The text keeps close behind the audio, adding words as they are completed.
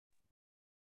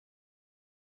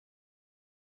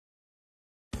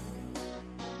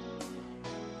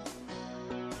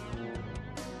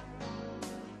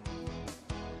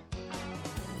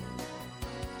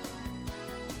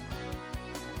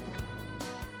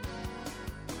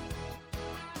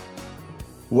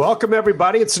Welcome,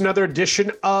 everybody. It's another edition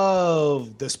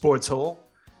of The Sports Hole.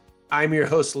 I'm your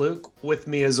host, Luke. With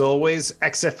me, as always,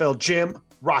 XFL Jim,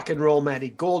 Rock and Roll Matty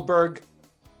Goldberg.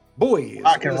 Boys.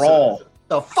 Rock and roll.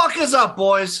 The fuck is up,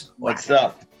 boys? What's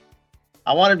up?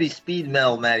 I want to be speed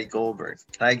metal Matty Goldberg.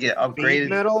 Can I get upgraded? Speed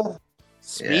metal?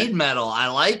 Speed metal. I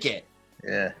like it.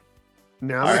 Yeah.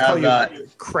 Now I call you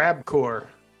Crabcore.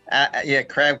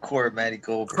 Crabcore Matty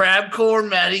Goldberg. Crabcore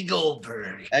Matty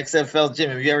Goldberg. XFL Jim,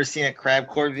 have you ever seen a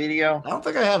Crabcore video? I don't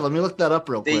think I have. Let me look that up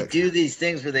real quick. They do these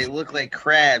things where they look like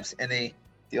crabs, and they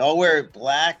all wear it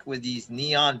black with these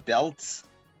neon belts,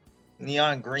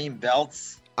 neon green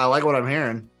belts. I like what I'm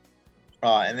hearing.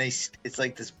 And it's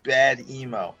like this bad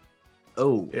emo.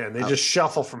 Oh. Yeah, and they just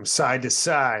shuffle from side to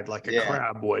side like a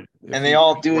crab would. And they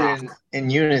all do it in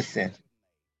unison.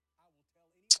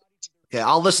 Okay,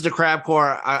 I'll listen to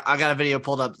Crabcore. I got a video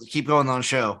pulled up. Keep going on the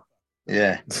show.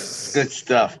 Yeah, good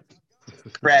stuff.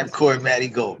 Crabcore Matty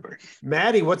Goldberg.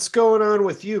 Matty, what's going on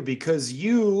with you? Because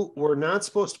you were not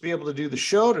supposed to be able to do the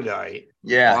show tonight.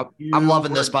 Yeah. Well, I'm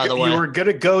loving this, by the way. You were going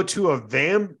to go to a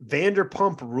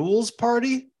Vanderpump Rules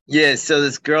party? Yeah, so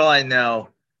this girl I know,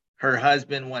 her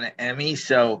husband won an Emmy.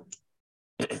 So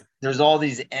there's all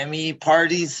these Emmy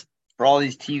parties for all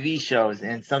these TV shows,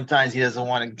 and sometimes he doesn't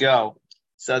want to go.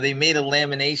 So they made a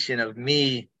lamination of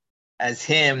me as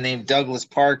him named Douglas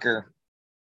Parker.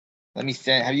 Let me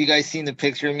send. Have you guys seen the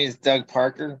picture of me as Doug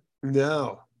Parker?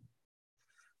 No.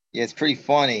 Yeah, it's pretty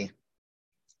funny.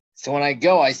 So when I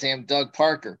go, I say I'm Doug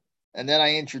Parker. And then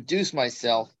I introduce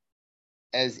myself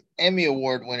as Emmy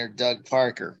Award winner Doug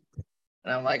Parker.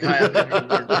 And I'm like, hi, I'm Emmy Award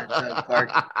winner Doug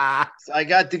Parker. So I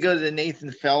got to go to the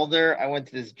Nathan Felder. I went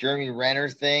to this Jeremy Renner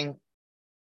thing.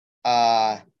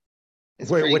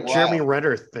 Wait, what Jeremy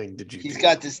Renner thing did you do? He's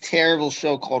got this terrible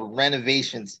show called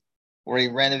Renovations where he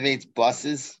renovates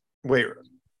buses. Wait,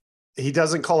 he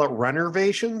doesn't call it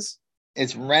renovations?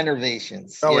 It's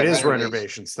renovations. Oh, it is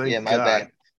renovations. Thank my God.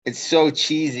 bad. It's so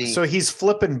cheesy. So he's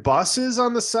flipping buses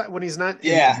on the side when he's not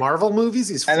in Marvel movies.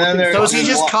 He's flipping. So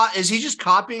is he just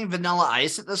copying Vanilla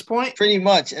Ice at this point? Pretty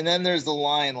much. And then there's the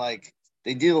line, like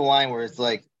they do the line where it's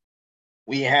like,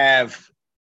 we have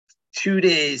 2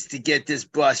 days to get this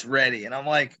bus ready. And I'm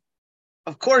like,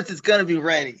 of course it's going to be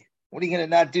ready. What are you going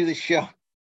to not do the show?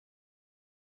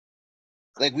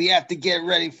 Like, we have to get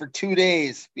ready for 2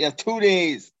 days. We have 2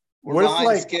 days. We're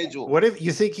behind schedule. What if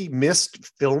you think he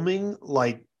missed filming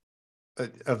like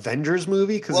an Avengers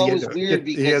movie? Because it was weird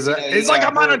because he's like,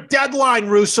 I'm on a deadline,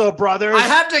 Russo brothers. I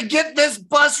have to get this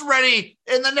bus ready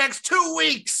in the next 2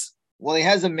 weeks. Well, he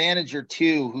has a manager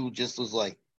too who just was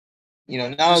like,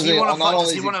 does he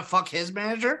want to fuck his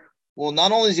manager? Well,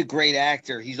 not only is he a great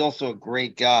actor, he's also a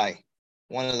great guy.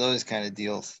 One of those kind of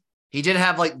deals. He did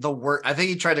have like the work. I think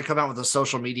he tried to come out with a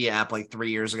social media app like 3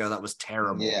 years ago. That was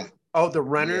terrible. Yeah. Oh, the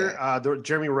the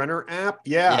Jeremy Renner app.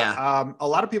 Yeah. A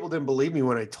lot of people didn't believe me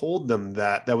when I told them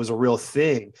that was a real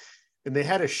thing, and they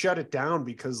had to shut it down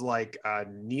because like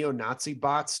neo-Nazi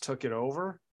bots took it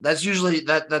over. That's usually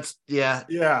that's yeah.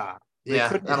 Yeah.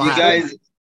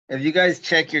 If you guys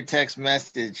check your text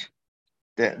message,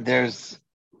 there's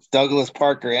Douglas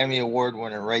Parker, Emmy Award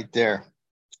winner, right there.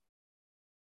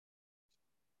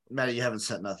 Matty, you haven't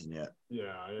sent nothing yet.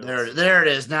 Yeah. There it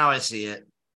is. Now I see it.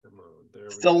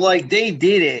 So like they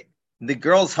did it. The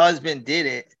girl's husband did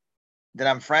it that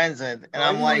I'm friends with. And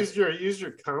I'm like, use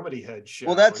your comedy head shit.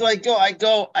 Well, that's what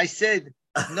I said,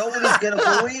 nobody's going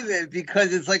to believe it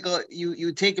because it's like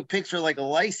you take a picture like a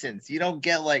license. You don't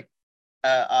get like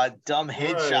a dumb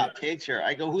headshot picture.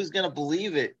 I go, who's going to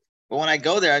believe it? But when I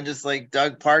go there, I'm just like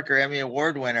Doug Parker, Emmy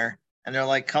Award winner. And they're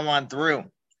like, come on through.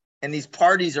 And these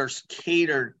parties are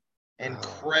catered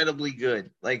incredibly good.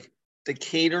 Like the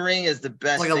catering is the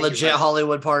best. Like a legit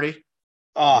Hollywood party.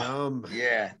 Oh,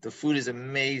 yeah. The food is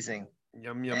amazing.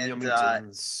 Yum.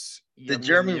 The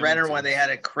Jeremy Renner one, they had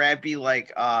a crappy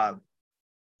like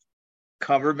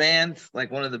cover band,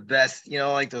 like one of the best,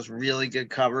 like those really good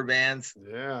cover bands.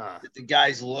 Yeah. The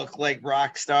guys look like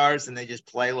rock stars and they just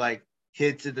play like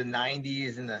hits of the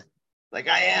 90s and like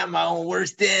I am my own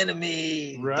worst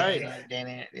enemy. Right.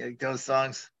 Like those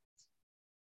songs.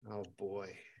 Oh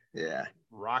boy. Yeah.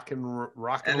 Rock and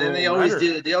and then they always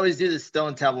do the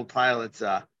Stone Temple Pilots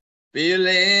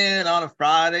feeling on a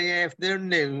Friday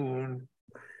afternoon.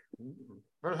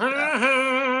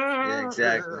 Yeah,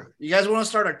 exactly. You guys want to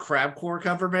start a Crabcore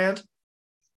cover band?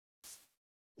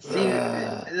 See,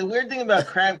 the weird thing about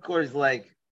Crabcore is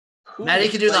like Matty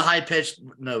can do the high pitched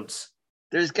notes.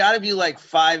 There's got to be like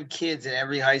 5 kids in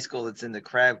every high school that's in the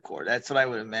Crabcore. That's what I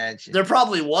would imagine. There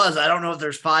probably was. I don't know if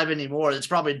there's 5 anymore. It's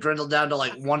probably dwindled down to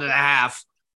like 1.5.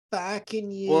 Back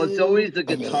in you. Well, it's always the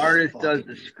guitarist does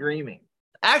the screaming.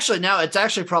 Actually, now it's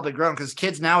actually probably grown because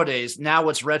kids nowadays, now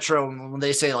what's retro when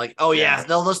they say like, oh yeah,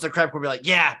 they'll listen to crap will be like,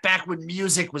 yeah, back when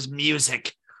music was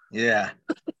music. Yeah.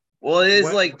 Well, it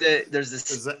is like there's this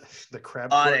is that the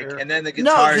crab and then the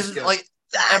guitarist goes, like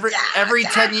every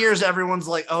 10 years, everyone's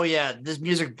like, oh yeah, this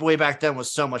music way back then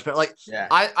was so much better. Like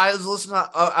I was listening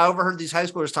I overheard these high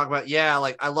schoolers talk about,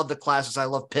 like I love the classics, I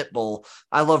love Pitbull,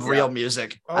 I love real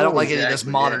music. I don't like any of this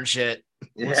modern shit.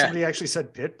 Well, somebody actually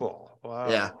said Pitbull. Wow.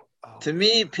 Yeah. To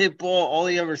me, Pitbull, all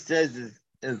he ever says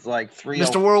is like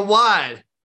 305. Mr. Worldwide.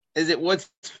 Is it what's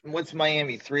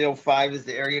Miami? 305 is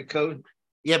the area code?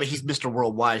 Yeah, but he's Mr.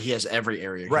 Worldwide. He has every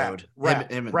area code.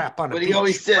 Rap on a But beach. He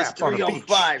always says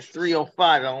 305,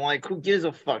 305. I'm like, who gives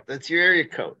a fuck? That's your area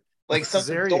code. Like some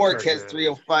dork has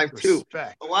 305 too.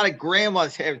 A lot of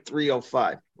grandmas have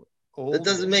 305. That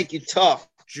doesn't make you tough.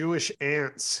 Jewish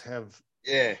aunts have.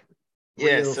 Yeah.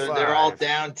 Yeah, so they're all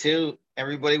down too.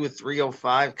 Everybody with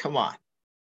 305. Come on.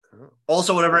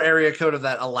 Also, whatever area code of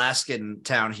that Alaskan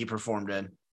town he performed in.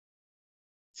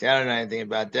 See, I don't know anything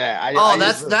about that.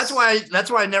 That's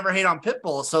why I never hate on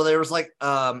Pitbull. So there was like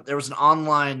there was an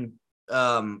online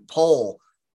poll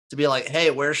to be like, hey,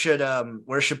 where should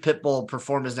Pitbull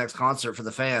perform his next concert for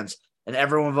the fans? And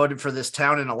everyone voted for this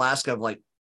town in Alaska of like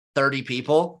 30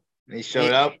 people. And he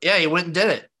showed up. Yeah, he went and did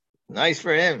it. Nice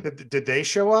for him. Did they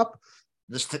show up?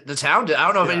 The town did. I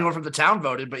don't know if anyone from the town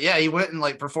voted, but yeah, he went and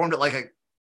like performed at like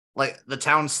the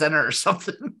town center or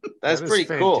something. That's pretty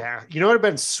cool. You know what would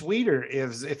have been sweeter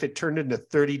if it turned into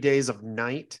 30 Days of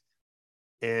Night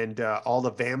and all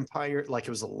the vampire, like it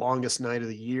was the longest night of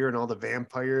the year and all the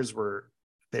vampires were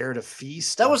there to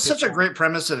feast. That was such a great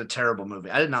premise and a terrible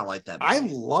movie. I did not like that movie. I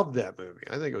loved that movie.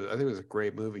 I think it was a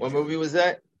great movie. What movie was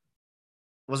that?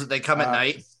 Was it They Come at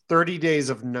Night? 30 Days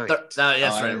of Night.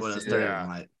 Yes, right. It was 30 Days of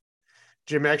Night.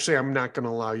 Jim, actually, I'm not going to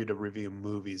allow you to review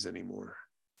movies anymore.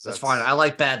 That's fine. I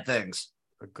like bad things.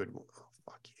 A good one. Oh,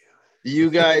 fuck you.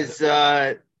 You guys,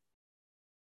 I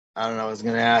don't know. I was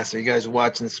going to ask, are you guys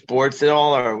watching sports at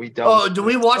all, or are we done? Oh, do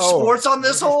we watch sports on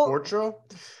this whole sports show?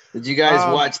 Did you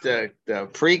guys watch the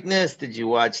Preakness? Did you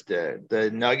watch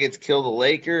the Nuggets kill the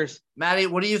Lakers? Maddie,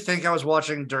 what do you think I was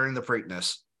watching during the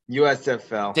Preakness?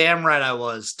 USFL. Damn right I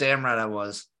was.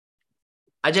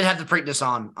 I did have the Preakness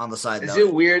on the side. Is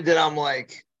it weird that I'm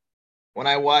like, when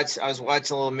I was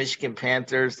watching a little Michigan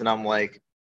Panthers, and I'm like,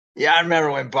 yeah, I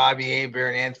remember when Bobby Aber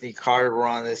and Anthony Carter were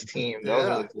on this team.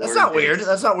 That's not weird.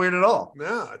 That's not weird at all.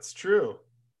 No, it's true.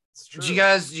 It's true. Did you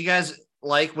guys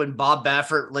like when Bob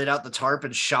Baffert laid out the tarp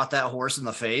and shot that horse in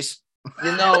the face?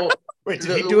 You know, wait,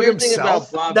 did he do it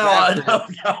himself?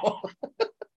 No.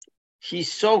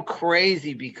 He's so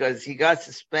crazy because he got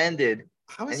suspended,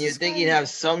 and you think he'd have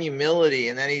some humility,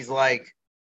 and then he's like,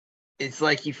 it's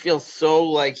like he feels so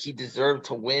like he deserved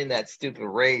to win that stupid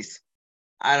race.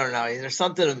 I don't know. There's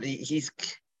something. He's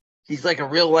like a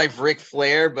real life Ric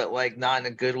Flair, but like not in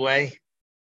a good way.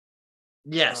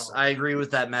 Yes, I agree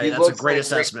with that, Maddie. That's a great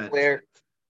assessment.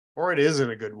 Or it is in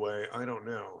a good way. I don't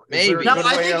know. Maybe.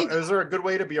 Is there a good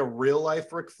way to be a real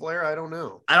life Ric Flair? I don't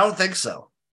know. I don't think so.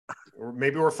 Or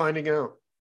maybe we're finding out.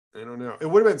 I don't know. It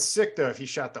would have been sick though if he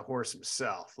shot the horse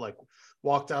himself, like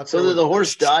walked out. So did the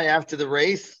horse die after the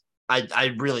race?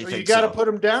 I really think you got to put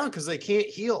him down because they can't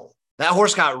heal. That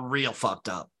horse got real fucked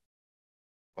up.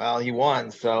 Well, he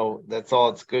won, so that's all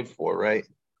it's good for, right?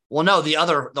 Well, no,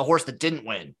 the horse that didn't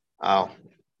win. Oh,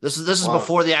 this is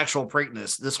before the actual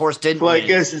Preakness. This horse didn't win. I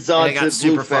guess it's on to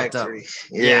the Blue Factory.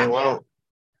 Yeah, well,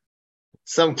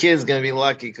 some kid's gonna be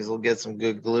lucky because he'll get some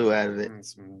good glue out of it. And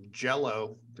some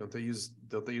Jello. Don't they use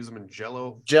them in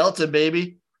Jello? Gelatin,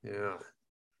 baby. Yeah,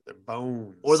 their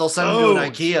bones. Or they'll send them to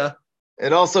an IKEA.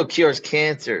 It also cures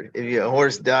cancer. If a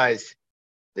horse dies,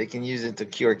 they can use it to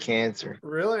cure cancer.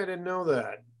 Really? I didn't know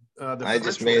that. I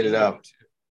just made it up.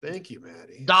 Thank you,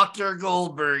 Maddie. Dr.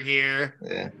 Goldberg here.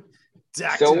 Yeah.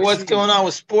 So what's going on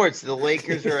with sports? The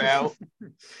Lakers are out.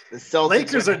 The Celtics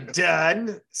Lakers are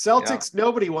done. Celtics,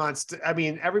 nobody wants to. I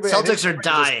mean, everybody. Celtics are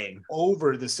dying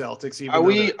over the Celtics. Even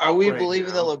are we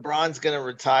believing that LeBron's going to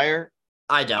retire?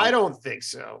 I don't. I don't think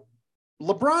so.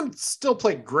 LeBron still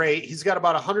played great. He's got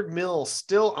about $100 million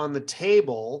still on the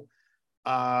table.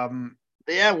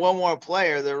 They have one more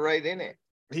player. They're right in it.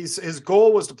 His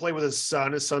goal was to play with his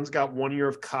son. His son's got 1 year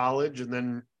of college, and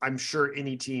then I'm sure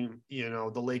any team,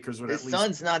 the Lakers would at least. His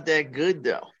son's not that good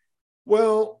though.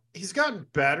 Well, he's gotten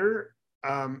better.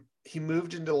 He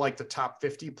moved into like the top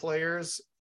 50 players.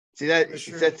 See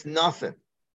that's nothing.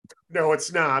 No,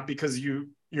 it's not, because you're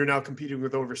now competing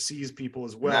with overseas people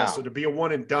as well. No. So to be a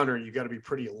one and doneer, you got to be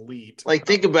pretty elite. Like,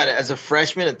 think about it. As a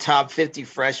freshman, a top 50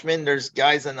 freshman, there's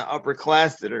guys in the upper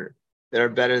class that are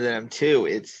better than him too.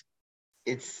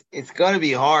 it's going to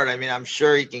be hard. I mean, I'm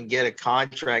sure he can get a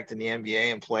contract in the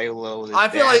NBA and play a little with his I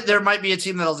feel dad. like there might be a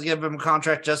team that'll give him a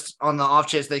contract just on the off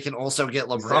chance they can also get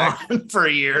LeBron for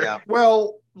a year. Yeah.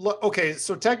 Well, okay,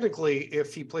 so technically,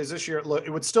 if he plays this year, it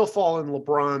would still fall in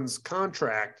LeBron's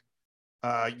contract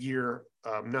year,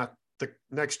 not the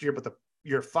next year, but the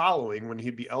year following when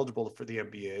he'd be eligible for the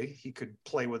NBA. He could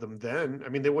play with him then. I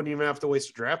mean, they wouldn't even have to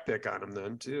waste a draft pick on him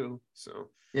then, too. So,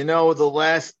 you know, the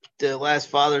last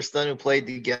father son who played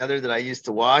together that I used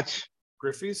to watch,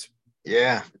 Griffey's.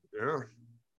 Yeah.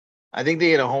 I think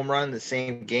they hit a home run in the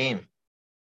same game.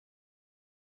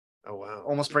 Oh wow!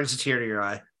 Almost brings a tear to your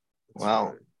eye.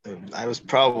 Well, I was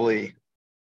probably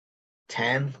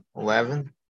 10,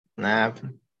 11. Nah,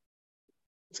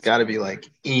 it's got to be like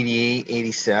 88,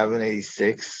 87,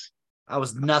 86. I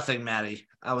was nothing, Maddie.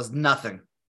 I was nothing.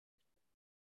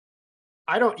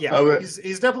 I don't. Yeah,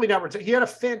 he's definitely not. He had a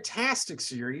fantastic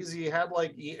series. He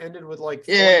ended with like.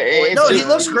 No, he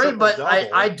looks great, but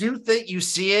I do think you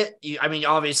see it. I mean,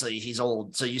 obviously he's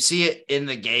old, so you see it in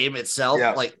the game itself.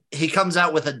 Yeah. Like he comes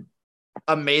out with an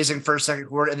amazing first, second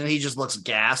quarter, and then he just looks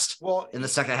gassed. In the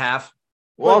second half.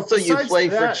 Well, also you play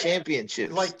for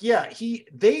championships.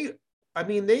 They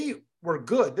were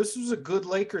good. This was a good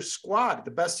Lakers squad,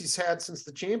 the best he's had since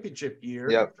the championship year.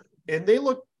 Yep. And they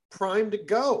looked primed to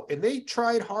go, and they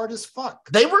tried hard as fuck.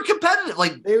 They were competitive.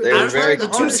 Like they were very the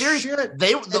two series.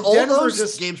 All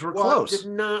those games were close.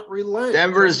 Did not relent.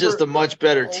 Denver is just a much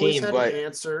better team, but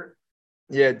answer.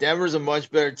 Yeah, Denver's a much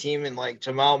better team, and like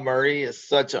Jamal Murray is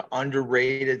such an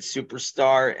underrated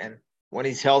superstar, and when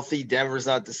he's healthy, Denver's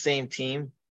not the same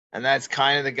team, and that's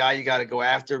kind of the guy you got to go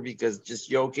after because just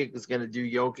Jokic is going to do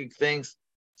Jokic things.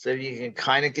 So if you can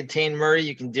kind of contain Murray,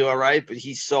 you can do all right, but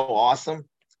he's so awesome.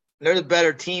 They're the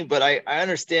better team, but I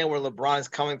understand where LeBron's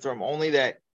coming from, only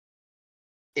that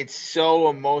it's so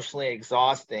emotionally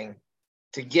exhausting.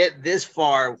 To get this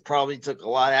far probably took a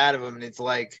lot out of him, and it's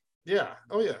like, yeah,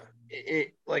 oh yeah.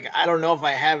 I don't know if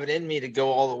I have it in me to go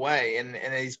all the way, and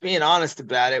he's being honest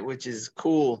about it, which is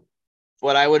cool.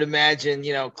 But I would imagine,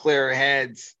 clearer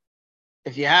heads.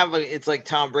 If you have it's like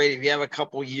Tom Brady. If you have a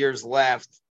couple years left,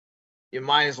 you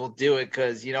might as well do it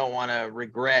because you don't want to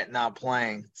regret not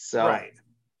playing. So right.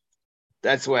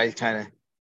 That's why I kind of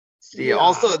see it.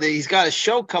 Also, he's got a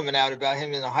show coming out about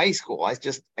him in the high school. I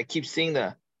keep seeing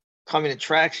the coming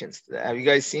attractions to that. Have you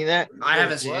guys seen that? I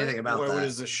haven't seen anything about that. What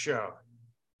is the show?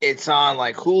 It's on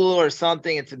like Hulu or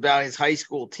something. It's about his high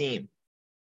school team.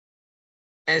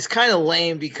 And it's kind of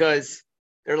lame because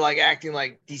they're like acting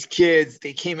like these kids,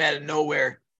 they came out of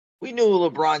nowhere. We knew who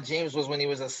LeBron James was when he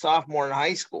was a sophomore in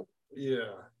high school.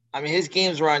 Yeah. I mean, his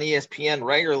games were on ESPN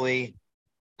regularly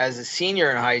as a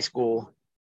senior in high school.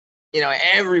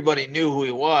 Everybody knew who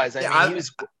he was. I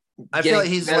feel like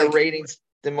he's better ratings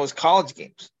than most college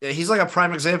games. Yeah, he's like a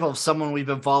prime example of someone we've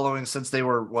been following since they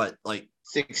were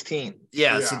 16.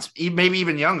 Yeah, since maybe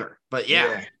even younger. But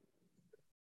yeah.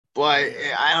 But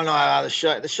I don't know how the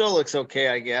show looks okay,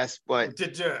 I guess. But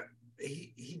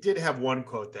he did have one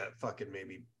quote that fucking made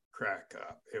me crack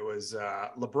up. It was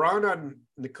LeBron on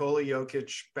Nikola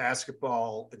Jokic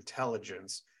basketball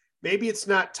intelligence. Maybe it's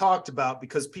not talked about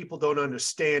because people don't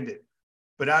understand it,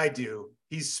 but I do.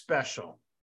 He's special.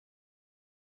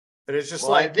 And it's just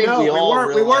we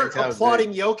weren't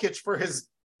applauding Jokic for his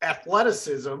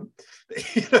athleticism.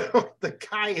 The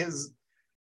guy is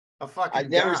a fucking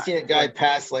I've never seen a guy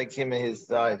pass like him at his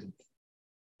size.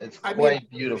 It's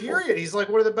quite beautiful. Period. He's like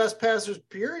one of the best passers,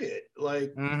 period.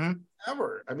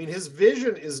 Ever. I mean, his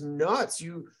vision is nuts.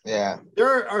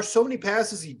 There are so many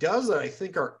passes he does that I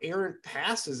think are errant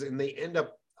passes, and they end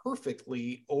up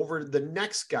perfectly over the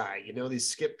next guy. These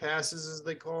skip passes, as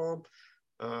they call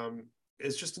them.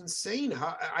 It's just insane.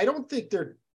 I don't think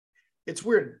it's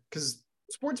weird because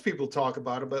sports people talk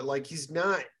about it, but he's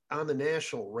not on the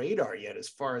national radar yet as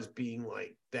far as being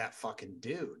like that fucking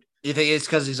dude. You think it's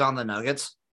because he's on the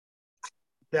Nuggets?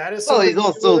 That is. He's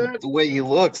also the way he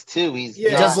looks too. He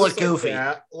does look goofy.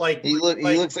 He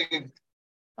looks like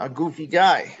a goofy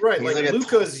guy. Right.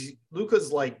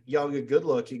 Luka's like young and good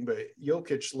looking, but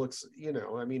Jokic looks. He looks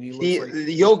like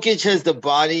Jokic has the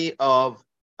body of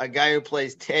a guy who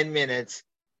plays 10 minutes.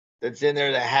 That's in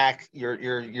there to hack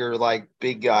your like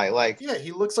big guy.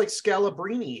 He looks like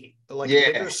Scalabrini,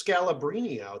 bigger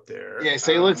Scalabrini out there. Yeah,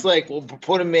 so he looks like we'll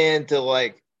put him in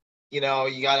to you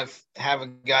got to have a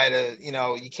guy to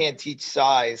you can't teach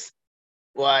size,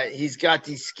 but he's got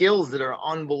these skills that are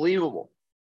unbelievable.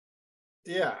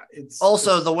 Yeah, it's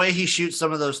also the way he shoots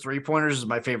some of those 3-pointers is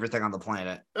my favorite thing on the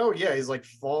planet. Oh yeah, he's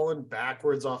falling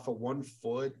backwards off of 1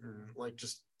 foot and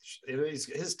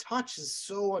his touch is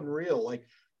so unreal.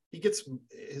 he gets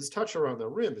his touch around the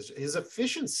rim. His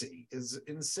efficiency is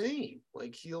insane.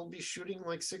 Like he'll be shooting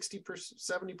like 60%,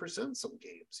 70% some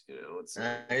games. You know,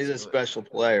 he's a special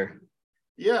player.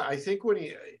 Yeah, I think when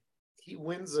he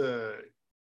wins a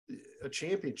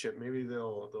championship, maybe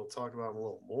they'll talk about him a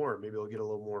little more. Maybe he'll get a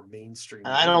little more mainstream.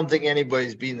 I don't think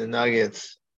anybody's beating the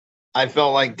Nuggets. I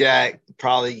felt like that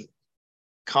probably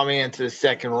coming into the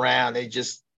second round.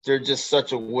 They're just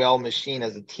such a well machine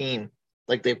as a team.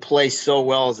 Like they play so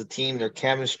well as a team. Their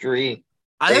chemistry.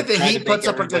 I think the Heat puts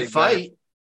up a good fight.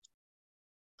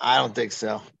 I don't think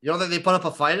so. You don't think they put up a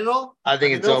fight at all? I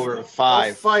think it's over at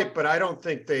 5. Fight, but I don't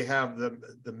think they have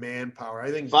the manpower.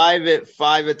 I think 5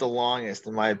 at the longest,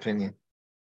 in my opinion.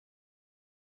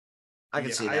 I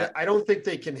can see that. I don't think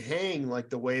they can hang like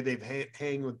the way they've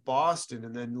hang with Boston,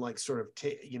 and then like sort of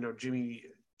Jimmy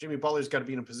Butler's got to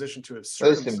be in a position to have.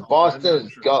 Listen, Boston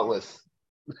is gutless.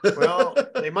 Well,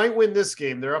 they might win this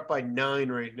game. They're up by 9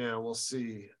 right now. We'll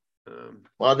see.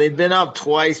 Well, they've been up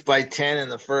twice by 10 in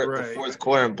the fourth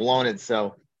quarter and blown it.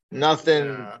 So nothing.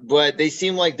 Yeah. But they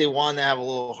seem like they wanted to have a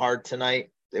little heart tonight.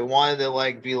 They wanted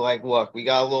to be like, look, we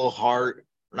got a little heart.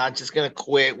 We're not just gonna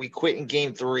quit. We quit in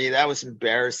game 3. That was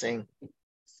embarrassing.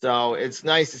 So it's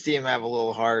nice to see him have a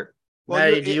little heart. Well,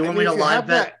 Maddie, do you want me to live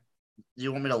bet? Do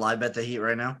you want me to live bet the Heat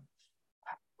right now?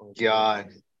 God.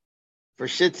 For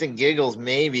shits and giggles,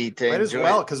 maybe to might as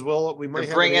well, because we might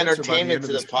have bring entertainment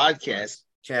to the podcast.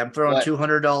 Okay, I'm throwing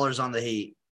 $200 on the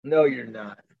Heat. No, you're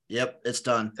not. Yep, it's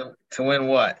done. To win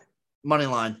what? Money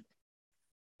line.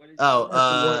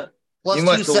 Plus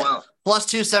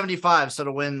 275, so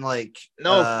to win like.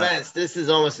 No offense, this is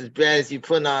almost as bad as you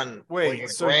putting on. Wait,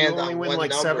 so you only win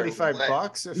like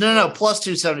 $75? No, plus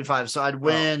 275. So I'd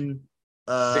win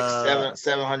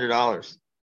 $700.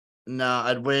 No,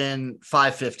 I'd win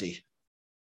 $550.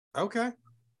 Okay.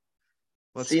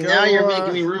 Now you're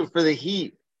making me root for the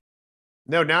Heat.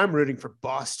 No, now I'm rooting for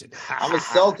Boston. I'm a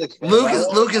Celtics fan. Luke.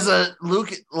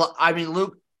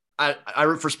 I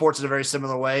root for sports in a very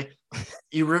similar way.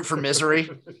 You root for misery.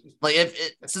 Like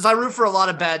since I root for a lot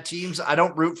of bad teams, I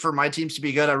don't root for my teams to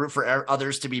be good. I root for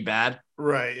others to be bad.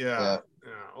 Right. Yeah.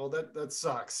 Well, that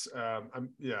sucks. I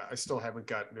still haven't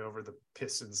gotten over the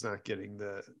Pistons not getting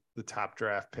the top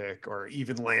draft pick or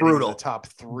even landing in the top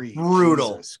 3.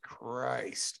 Brutal. Jesus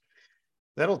Christ.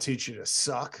 That'll teach you to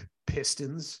suck,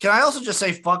 Pistons. Can I also just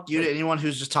say fuck you to anyone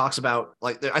who just talks about,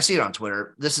 like, I see it on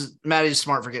Twitter. Maddie's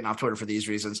smart for getting off Twitter for these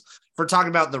reasons. For talking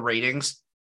about the ratings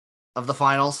of the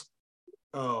finals.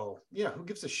 Oh, yeah. Who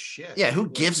gives a shit? Yeah, who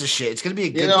gives a shit? It's going to be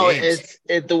a good game. It's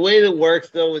the way that works,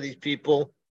 though, with these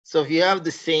people. So if you have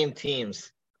the same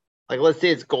teams, like let's say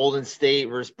it's Golden State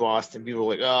versus Boston, people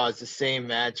are like, oh, it's the same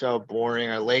matchup, boring.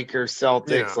 Or Lakers,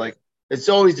 Celtics, like it's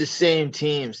always the same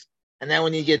teams. And then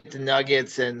when you get the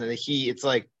Nuggets and the Heat, it's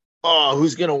like, oh,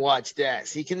 who's going to watch that?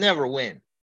 So you can never win.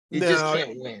 You just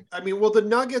can't win. I mean, well, the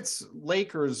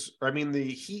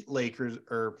Heat Lakers,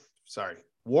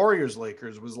 Warriors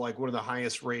Lakers was like one of the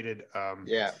highest rated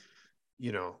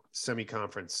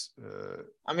semi-conference.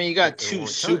 You got 2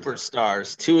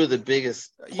 superstars, 2 of the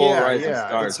biggest polarizing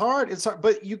stars. It's hard,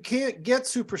 but you can't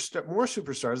get more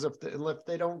superstars if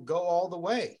they don't go all the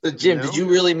way. So Jim, did you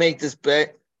really make this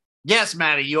bet? Yes,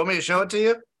 Maddie. You want me to show it to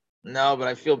you? No, but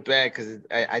I feel bad because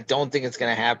I don't think it's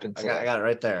going to happen. I got it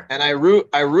right there. And I root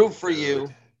for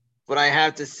you, but I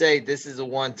have to say this is the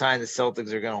one time the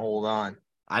Celtics are going to hold on.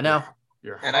 I know.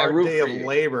 Your hard day of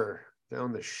labor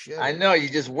down the shit. I know you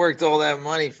just worked all that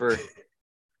money for.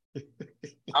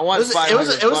 I want it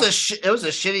was a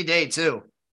shitty day too.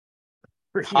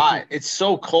 Hot. It's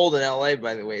so cold in LA.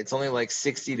 By the way, it's only like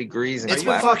 60 degrees.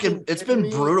 It's been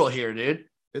brutal here, dude.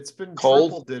 It's been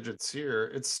cold. Triple digits here.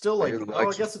 It's still like, I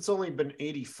guess it's only been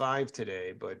 85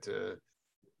 today, but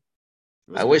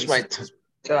I wish my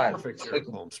perfect here in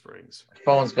Palm Springs. My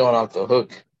phone's going off the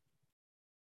hook.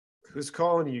 Who's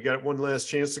calling you? You got one last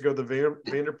chance to go to the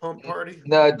Vanderpump party?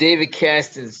 No, David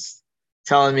Caston's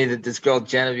telling me that this girl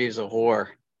Genevieve's a whore.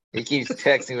 He keeps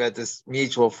texting about this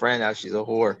mutual friend how she's a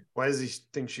whore. Why does he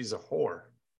think she's a whore?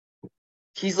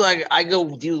 He's like, I go,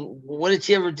 what did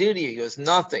she ever do to you? He goes,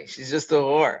 nothing. She's just a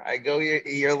whore. I go,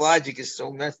 your logic is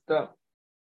so messed up.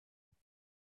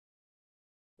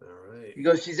 All right. He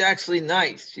goes, she's actually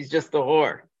nice. She's just a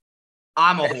whore.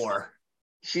 I'm a whore.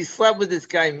 She slept with this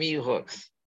guy, Meat Hooks.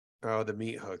 Oh, the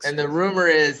Meat Hooks. And the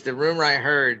rumor I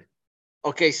heard,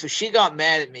 okay, so she got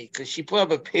mad at me because she put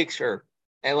up a picture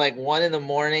at like 1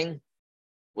 a.m.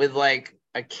 with like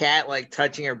a cat like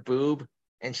touching her boob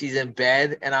and she's in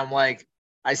bed. And I'm like,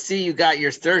 I see you got your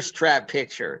thirst trap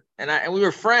picture. And we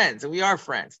were friends and we are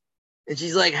friends. And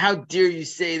she's like, how dare you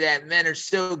say that? Men are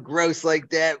so gross like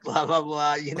that, blah, blah,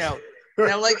 blah, And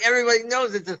I'm like, everybody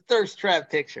knows it's a thirst trap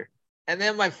picture. And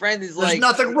then my friend is There's like,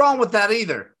 nothing wrong with that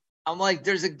either. I'm like,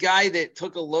 there's a guy that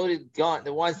took a loaded gun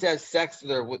that wants to have sex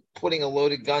with her with putting a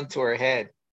loaded gun to her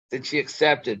head that she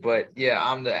accepted. But yeah,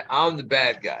 I'm the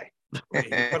bad guy.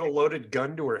 Wait, he put a loaded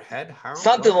gun to her head? How?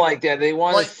 Something like that. They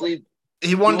want Like, to sleep.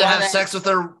 He wanted to have sex with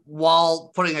her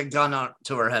while putting a gun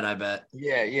to her head, I bet.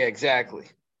 Yeah, exactly.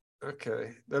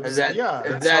 Okay. That's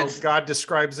how God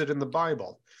describes it in the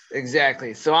Bible.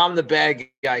 Exactly. So I'm the bad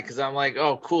guy because I'm like,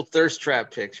 oh, cool thirst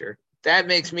trap picture. That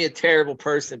makes me a terrible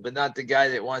person, but not the guy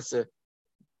that wants to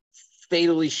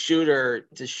fatally shoot her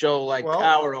to show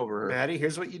power over her. Maddie,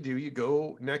 here's what you do. You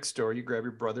go next door, you grab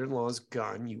your brother-in-law's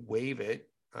gun, you wave it.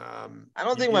 I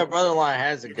don't think my brother-in-law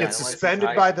has a gun. Get suspended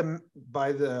by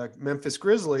the Memphis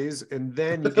Grizzlies, and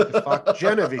then you get to fuck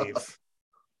Genevieve.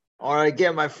 Or I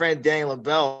get my friend Danny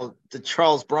LaBelle, the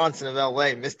Charles Bronson of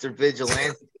LA, Mr.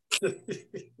 Vigilante.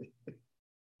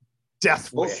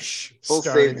 Death Wish. We'll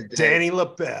save the day. Danny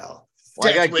LaBelle. Well,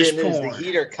 I got good news. The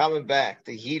Heat are coming back.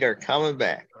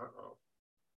 Uh-oh.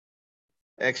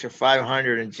 Extra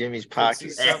 500 in Jimmy's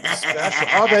pocket.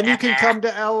 Oh, then you can come to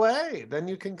LA.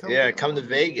 Come to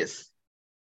Vegas.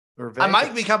 Or Vegas. I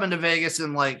might be coming to Vegas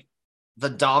in like the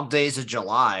dog days of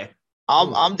July.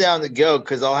 I'm down to go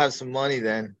because I'll have some money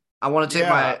then. I want to take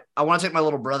my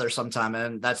little brother sometime,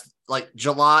 and that's like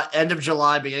July, end of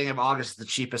July, beginning of August is the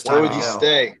cheapest time. Where would you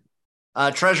stay?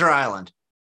 Treasure Island.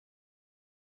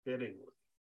 Kidding.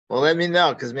 Well, let me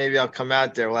know because maybe I'll come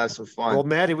out there. We'll have some fun. Well,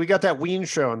 Maddie, we got that Ween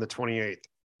show on the 28th.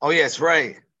 Oh, yes,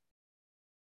 right.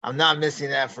 I'm not missing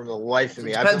that from the life of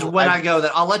me. Depends when I go.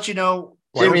 That I'll let you know.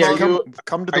 Jimmy,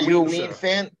 come to the Ween show. Are you a Ween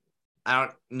fan? I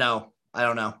don't know.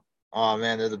 Oh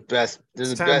man, they're the best. They're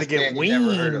it's the time best to get band you've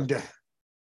never heard weaned, of.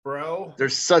 bro. They're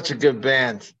such a good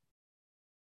band.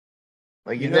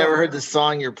 Like you've never heard the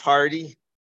song "Your Party"?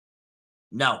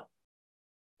 No.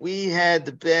 We had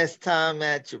the best time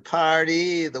at your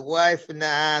party, the wife and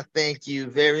I. Thank you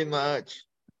very much.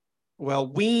 Well,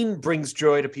 Ween brings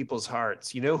joy to people's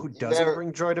hearts. You know who doesn't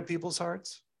bring joy to people's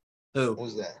hearts? Who?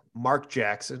 Who's that? Mark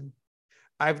Jackson.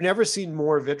 I've never seen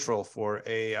more vitriol for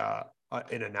an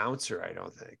announcer, I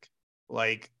don't think.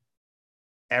 Like,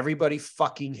 everybody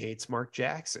fucking hates Mark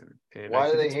Jackson. And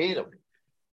why do they hate him?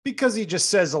 Because he just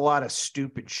says a lot of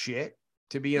stupid shit,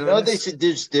 to be honest. You know what they should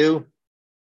just do?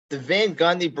 The Van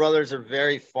Gundy brothers are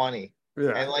very funny.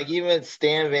 Yeah. And like even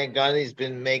Stan Van Gundy's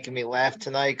been making me laugh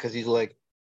tonight because he's like,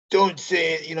 don't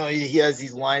say it. You know, he has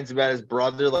these lines about his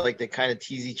brother, like they kind of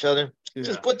tease each other. Yeah.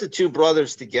 Just put the two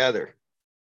brothers together.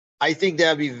 I think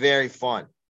that'd be very fun.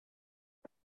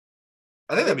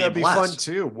 I think that'd be fun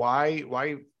too.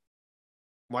 Why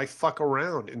fuck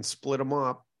around and split them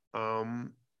up?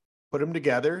 Put them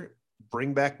together,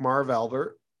 bring back Marv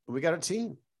Albert. We got a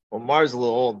team. Well, Marv's a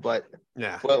little old, but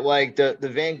like the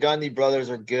Van Gundy brothers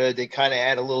are good. They kind of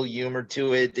add a little humor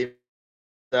to it.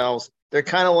 They're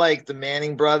kind of like the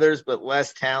Manning brothers, but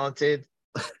less talented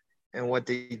in what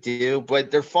they do.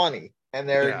 But they're funny and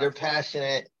they're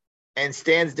passionate. And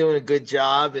Stan's doing a good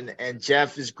job, and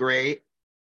Jeff is great.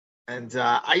 And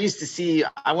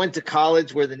I went to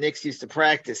college where the Knicks used to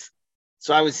practice.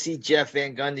 So I would see Jeff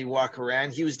Van Gundy walk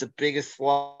around. He was the biggest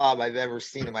slob I've ever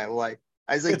seen in my life.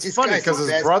 I was like, it's funny because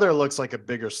his brother looks like a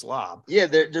bigger slob. Yeah,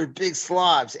 they're big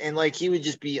slobs. And like he would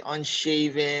just be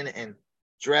unshaven and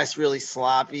dressed really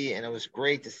sloppy. And it was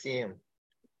great to see him.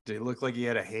 Did he look like he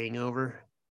had a hangover?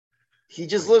 He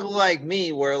just looked like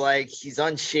me, where like he's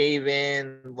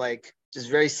unshaven, like just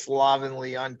very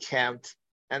slovenly, unkempt.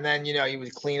 And then, you know, he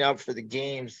would clean up for the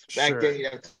games. Back then,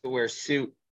 you'd have to wear a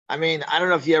suit. I mean, I don't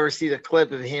know if you ever see the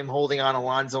clip of him holding on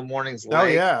Alonzo Mourning's leg. Oh,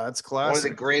 yeah, that's classic. One of the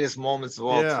greatest moments of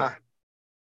all time.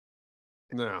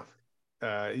 No,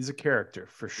 he's a character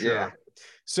for sure. Yeah.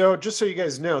 So just so you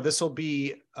guys know, this will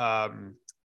be the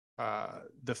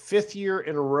 5th year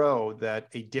in a row that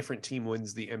a different team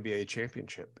wins the NBA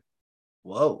championship.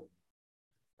 Whoa.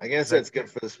 I guess that's good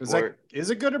for the sport. Is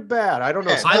it good or bad? I don't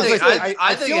know. Yeah. I think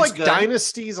feel it's like good.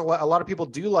 Dynasties, a lot of people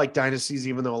do like dynasties,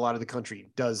 even though a lot of the country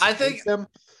does hate them.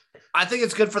 I think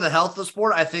it's good for the health of the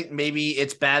sport. I think maybe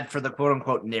it's bad for the quote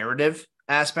unquote narrative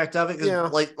aspect of it.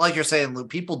 Because like you're saying, Lou,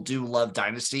 people do love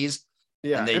dynasties.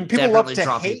 Yeah. And people love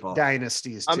to hate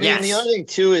dynasties too. I mean, the other thing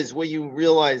too is what you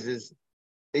realize is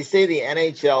they say the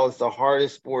NHL is the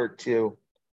hardest sport too.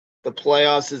 The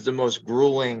playoffs is the most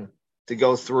grueling to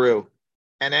go through.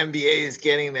 And NBA is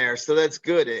getting there. So that's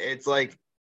good. It's like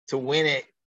to win it,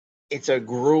 it's a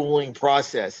grueling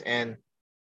process. And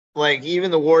like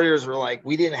even the Warriors were like,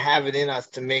 we didn't have it in us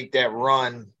to make that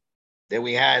run that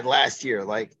we had last year.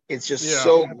 Like it's just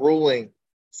so grueling.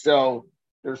 So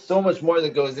there's so much more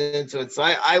that goes into it. So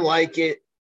I like it.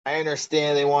 I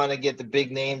understand they want to get the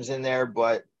big names in there,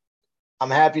 but I'm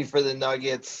happy for the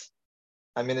Nuggets.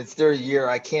 I mean, it's their year.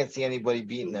 I can't see anybody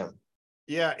beating them.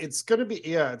 Yeah, it's gonna be.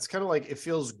 Yeah, it's kind of like it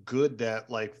feels good that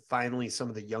like finally some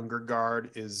of the younger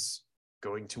guard is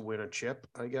going to win a chip.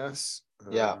 I guess.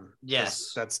 Yeah.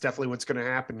 Yes. That's definitely what's going to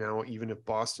happen now. Even if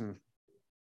Boston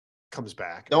comes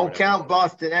back. Don't count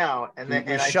Boston out, and we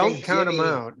I shall think count Jimmy, them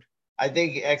out. I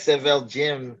think XFL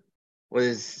Jim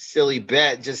was silly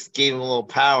bet just gave him a little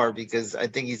power because I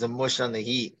think he's a mush on the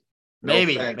Heat. No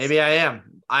maybe I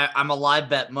am. I'm a live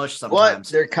bet mush sometimes.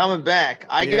 But they're coming back.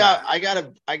 I got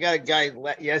a guy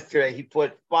yesterday. He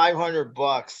put $500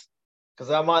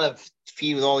 because I'm on a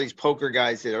feed with all these poker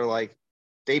guys that are like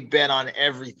they bet on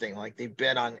everything. Like they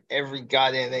bet on every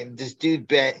goddamn thing. This dude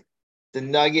bet the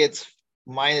Nuggets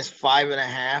minus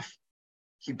 5.5.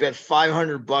 He bet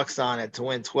 $500 on it to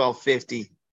win $1,250,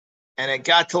 and it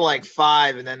got to like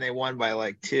 5, and then they won by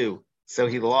like 2, so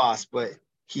he lost. But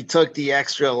he took the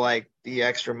extra minus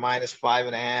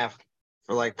 5.5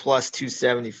 for like plus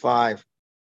 275.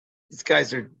 These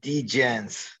guys are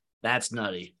degens. That's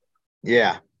nutty.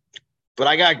 Yeah, but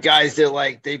I got guys that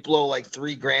like they blow like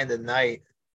 $3,000 a night.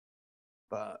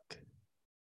 Fuck,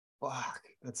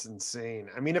 that's insane.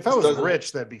 I mean, if I was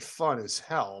rich, that'd be fun as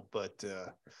hell. But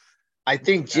I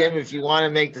think, Jim, if you want to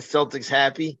make the Celtics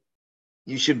happy,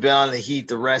 you should bet on the Heat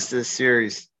the rest of the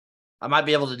series. I might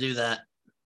be able to do that.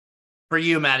 For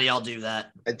you, Maddie, I'll do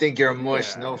that. I think you're a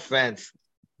mush. No offense.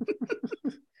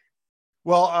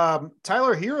 Well,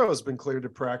 Tyler Hero has been cleared to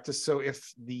practice, so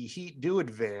if the Heat do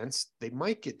advance, they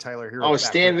might get Tyler Hero. Oh,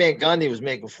 Stan Van Gundy was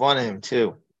making fun of him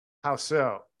too. How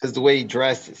so? Because the way he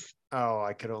dresses. Oh,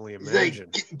 I could only imagine.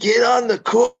 He's like, get on the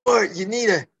court.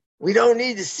 We don't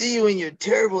need to see you in your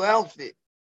terrible outfit.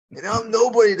 And I'm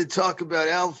nobody to talk about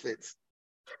outfits.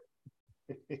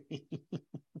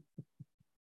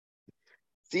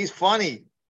 He's funny.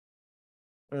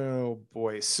 Oh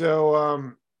boy.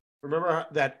 So remember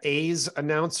that A's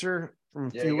announcer from a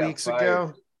few weeks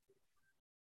ago?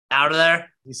 Out of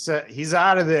there? He said he's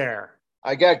out of there.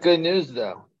 I got good news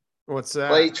though. What's that?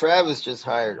 Clay Travis just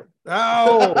hired him.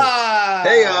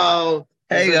 Oh,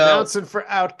 He's announcing for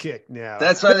Outkick now.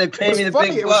 That's why they pay me the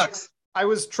big bucks. I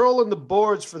was trolling the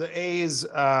boards for the A's,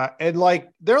 and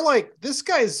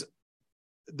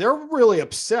they're really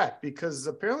upset because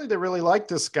apparently they really like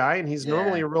this guy, and he's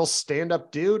normally a real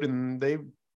stand-up dude, and they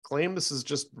claim this is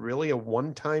just really a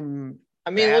one-time. I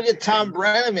mean, look at Tom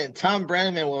Brenneman. Tom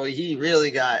Brenneman, well, he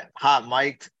really got hot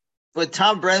mic'd, but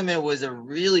Tom Brenneman was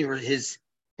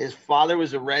his father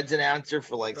was a Reds announcer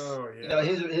for like,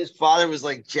 his father was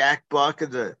like Jack Buck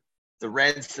of the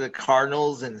Reds to the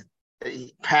Cardinals, and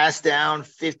he passed down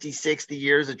 50, 60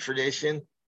 years of tradition.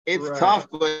 It's tough,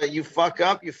 but you fuck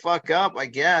up, I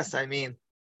guess. I mean,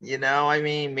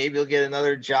 maybe he'll get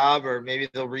another job or maybe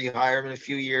they'll rehire him in a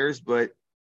few years. But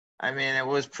I mean, it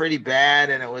was pretty bad,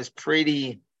 and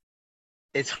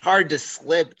it's hard to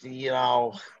slip,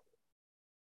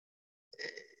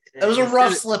 It was a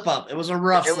rough slip up. It was a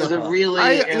rough slip up.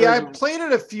 I played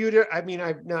it a few. I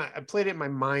played it in my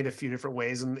mind a few different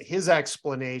ways, and his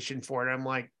explanation for it, I'm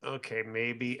like, okay,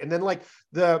 maybe. And then like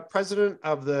the president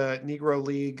of the Negro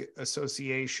League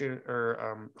Association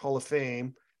or Hall of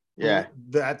Fame,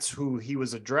 that's who he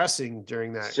was addressing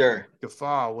during that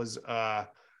guffaw. Was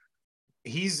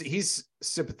he's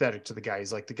sympathetic to the guy.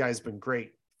 He's like, the guy's been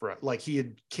great. Like he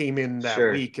had came in that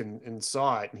week and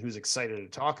saw it, and he was excited to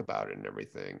talk about it and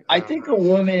everything. I think a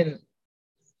woman,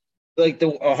 like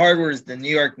a hard word is the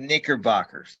New York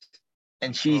Knickerbockers,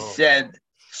 and she said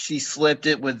she slipped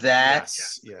it with that.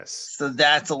 Yes. So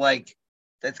that's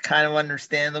kind of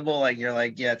understandable. Like you're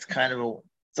like, it's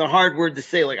a hard word to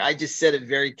say. Like I just said it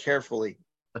very carefully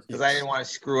because I didn't want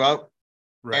to screw up.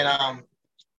 Right. And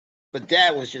but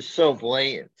that was just so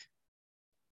blatant.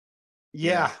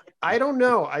 Yeah, I don't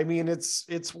know. I mean,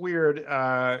 it's weird.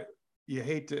 You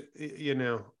hate to,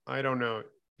 I don't know.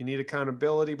 You need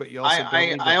accountability, but you also you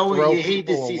hate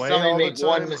to see somebody make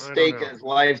one mistake in his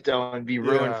life though and be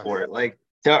ruined for it. Like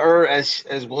to err,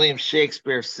 as William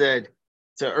Shakespeare said,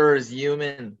 to err is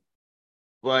human,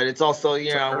 but it's also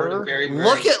we're very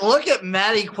look at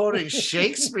Maddie quoting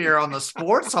Shakespeare on the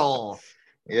sports hole.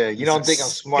 Yeah, you don't think I'm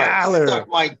smart? Suck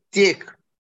my dick.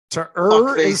 To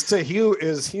err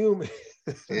is human.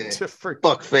 To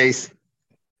fuck face.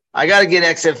 I got to get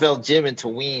XFL Jim into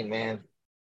Ween, man.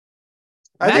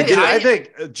 I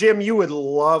think Jim, you would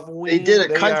love Ween. They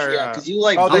did a country because you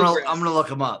like. I'm gonna look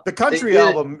them up. The country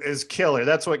album is killer.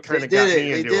 That's what kind of got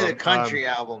me into it. They did a country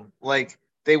album. Like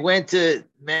they went to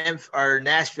Memphis or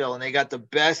Nashville, and they got the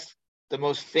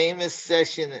most famous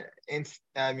session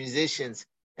musicians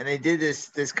and they did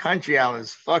this country album.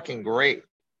 It's fucking great.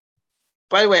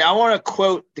 By the way, I want to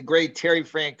quote the great Terry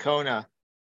Francona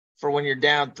for when you're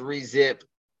down 3-0,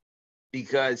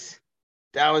 because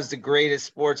that was the greatest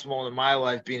sports moment of my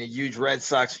life, being a huge Red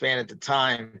Sox fan at the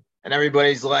time. And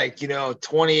everybody's like,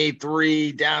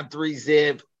 28-3, down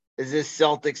 3-0. Is this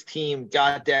Celtics team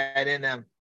got that in them?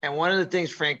 And one of the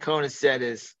things Francona said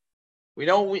is, we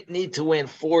don't need to win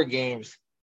 4 games.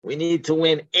 We need to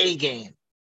win a game.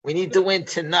 We need to win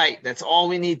tonight. That's all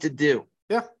we need to do.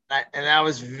 Yeah. And that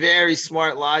was very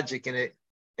smart logic. And it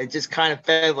just kind of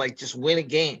fed like, just win a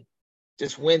game.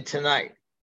 Just win tonight.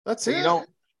 That's so it. You don't.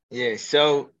 Yeah.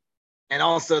 So, and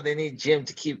also they need Jim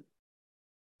to keep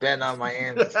betting on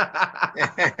Miami.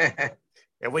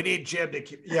 And we need Jim to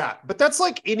keep. Yeah. But that's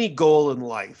like any goal in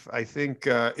life, I think,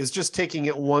 is just taking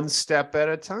it one step at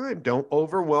a time. Don't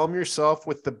overwhelm yourself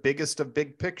with the biggest of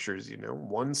big pictures,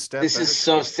 one step. This is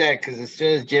so sad, because as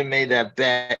soon as Jim made that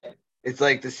bet, it's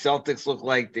like the Celtics look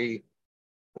like the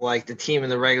team in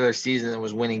the regular season that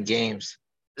was winning games.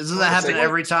 Doesn't that happen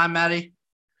every time, Maddie?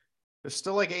 There's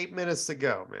still like 8 minutes to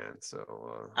go, man.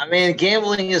 So I mean,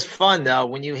 gambling is fun though.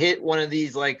 When you hit one of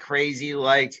these like crazy,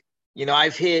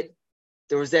 I've hit.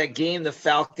 There was that game the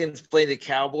Falcons played the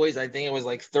Cowboys. I think it was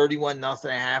like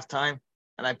 31-0 at halftime,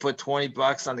 and I put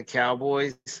 $20 on the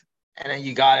Cowboys, and then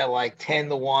you got it like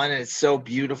 10-1, and it's so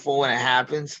beautiful when it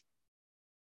happens.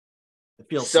 It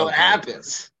feels so it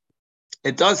happens.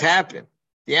 It does happen.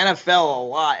 The NFL, a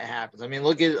lot happens. I mean,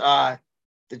 look at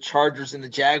the Chargers and the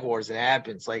Jaguars. It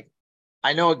happens. Like,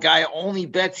 I know a guy, only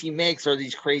bets he makes are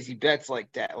these crazy bets like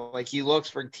that. Like, he looks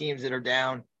for teams that are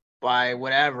down by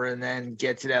whatever, and then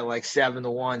gets it at like 7-1,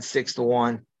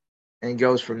 6-1, and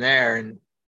goes from there. And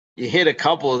you hit a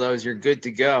couple of those, you're good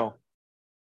to go.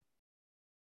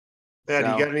 Ed,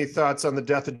 you got any thoughts on the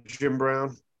death of Jim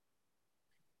Brown?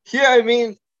 Yeah, I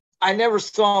mean, I never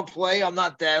saw him play. I'm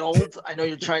not that old. I know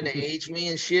you're trying to age me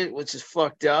and shit, which is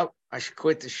fucked up. I should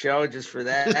quit the show just for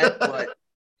that.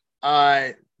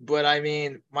 But I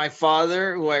mean, my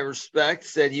father, who I respect,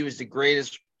 said he was the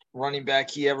greatest running back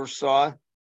he ever saw.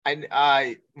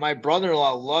 My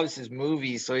brother-in-law loves his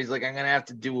movies, so he's like, I'm gonna have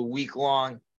to do a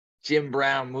week-long Jim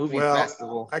Brown movie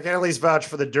festival. I can at least vouch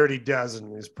for the Dirty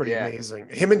Dozen. It's pretty amazing.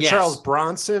 Him and Charles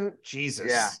Bronson,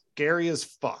 Jesus, scary as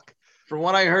fuck. From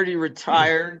what I heard, he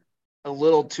retired a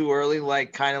little too early,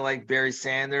 like kind of like Barry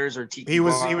Sanders or Tiki. He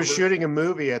was shooting a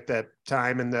movie at that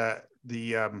time, and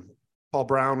the Paul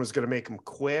Brown was going to make him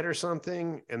quit or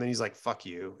something, and then he's like, "Fuck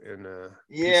you." And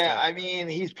I mean,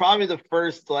 he's probably the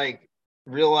first like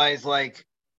realize like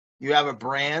you have a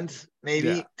brand,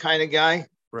 maybe kind of guy.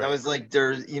 Right. That was like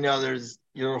there's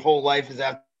your whole life is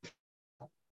after.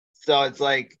 So it's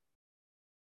like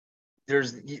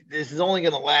this is only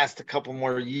going to last a couple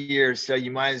more years, so you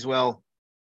might as well,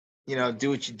 do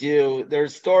what you do.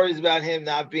 There's stories about him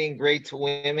not being great to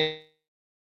women.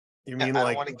 You mean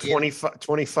like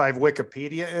 25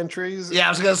 Wikipedia entries? Yeah, I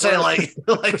was gonna say like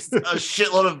a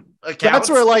shitload of accounts. That's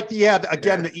where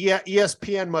the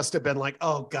ESPN must have been like,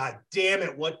 oh god damn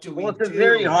it, what do we do? It's a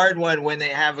very hard one when they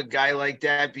have a guy like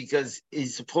that, because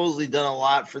he's supposedly done a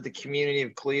lot for the community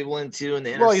of Cleveland too. And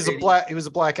he was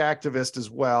a black activist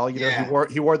as well.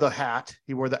 He wore the hat,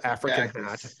 he wore the African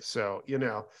hat. So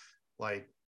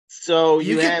So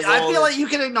I feel like you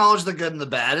can acknowledge the good and the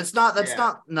bad. It's not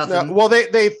not nothing. No, well,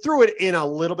 they threw it in a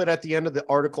little bit at the end of the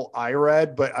article I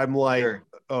read, but I'm like,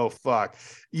 oh fuck,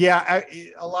 yeah.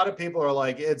 A lot of people are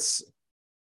like,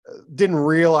 didn't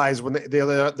realize when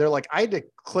they're like, I had to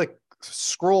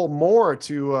scroll more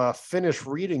to finish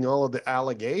reading all of the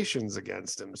allegations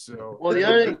against him. So the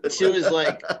other thing too is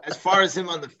like, as far as him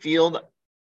on the field,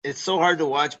 it's so hard to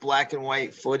watch black and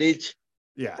white footage.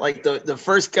 Yeah, like the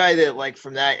first guy that like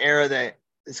from that era that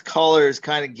his color is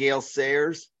kind of Gale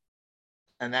Sayers,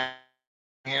 and that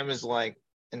him is like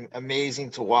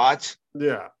amazing to watch.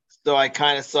 Yeah. So I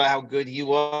kind of saw how good he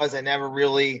was. I never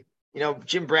really,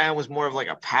 Jim Brown was more of like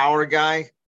a power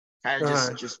guy, kind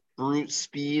of just brute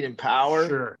speed and power.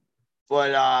 Sure.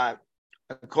 But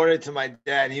according to my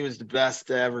dad, he was the best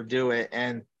to ever do it.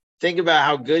 And think about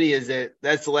how good he is.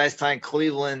 That's the last time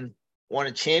Cleveland won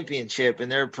a championship,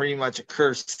 and they're pretty much a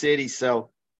cursed city. So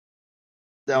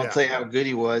they'll tell you how good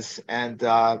he was. And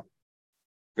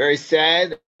very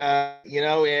sad.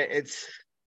 It's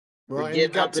we're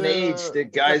getting up in age. The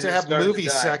guys have movie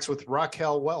sex with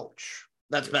Raquel Welch.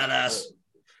 That's badass.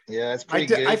 Yeah, that's pretty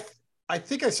good. I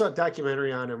think I saw a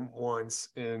documentary on him once,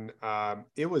 and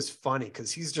it was funny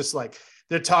because he's just like,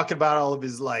 they're talking about all of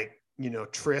his like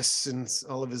trysts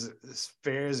and all of his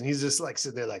affairs, and he's just like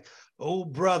sitting there like, oh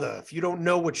brother, if you don't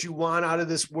know what you want out of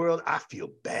this world, I feel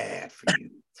bad for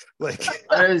you. Like,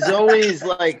 it was always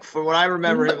like, from what I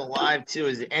remember him alive too,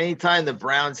 is anytime the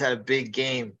Browns had a big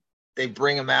game, they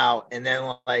bring him out and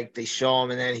then like they show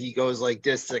him, and then he goes like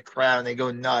this to the crowd and they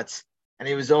go nuts. And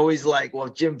he was always like, well,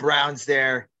 Jim Brown's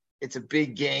there, it's a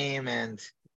big game, and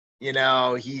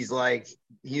he's like,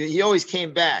 he always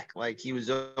came back. Like, he was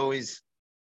always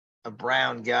a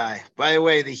Brown guy. By the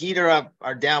way, the Heat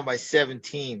are down by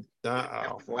 17.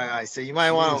 FYI. So you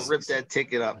might want to rip that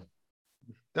ticket up.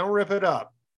 Don't rip it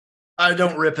up. I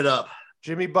don't rip it up.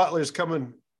 Jimmy Butler's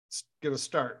going to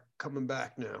start coming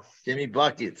back now. Jimmy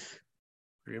Buckets.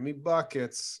 Jimmy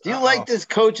Buckets. Do you like this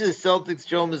coach of the Celtics,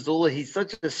 Joe Mazzulla? He's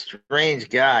such a strange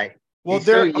guy. Well,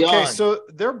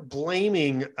 they're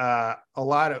blaming a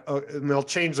lot of, and they'll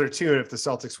change their tune if the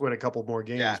Celtics win a couple more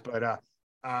games. Yeah. But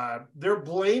they're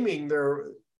blaming their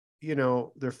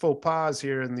faux pas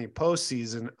here in the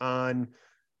postseason on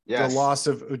the loss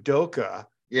of Udoka.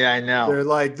 Yeah, I know.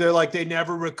 They're like they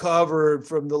never recovered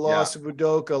from the loss of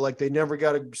Udoka. Like, they never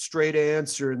got a straight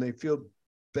answer, and they feel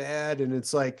bad. And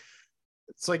it's like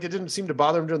it didn't seem to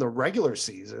bother them during the regular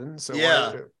season. So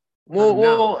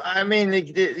Well, I mean, Eric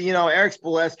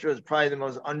Spoelstra is probably the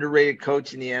most underrated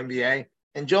coach in the NBA,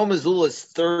 and Joe Mazzulla is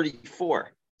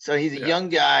 34. So he's a young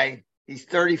guy. He's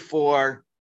 34.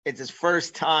 It's his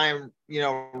first time,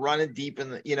 running deep in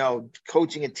the,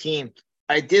 coaching a team.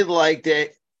 I did like that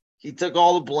he took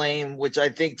all the blame, which I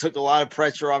think took a lot of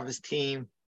pressure off his team.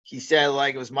 He said,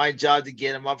 like, it was my job to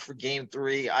get him up for game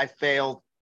 3. I failed.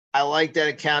 I like that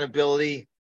accountability.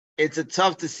 It's a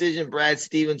tough decision Brad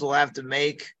Stevens will have to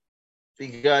make,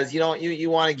 because you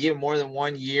want to give more than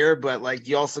 1 year, but like,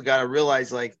 you also got to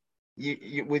realize, like,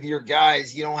 you with your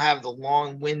guys, you don't have the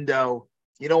long window.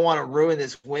 You don't want to ruin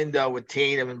this window with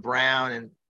Tatum and Brown and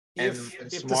if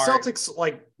Smart. If the Celtics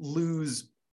like lose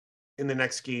in the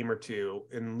next game or two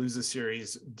and lose the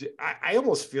series, I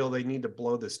almost feel they need to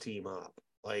blow this team up.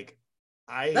 Like,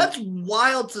 that's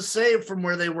wild to say from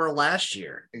where they were last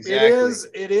year. Exactly.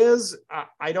 It is.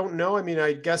 I don't know. I mean,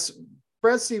 I guess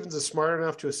Brad Stevens is smart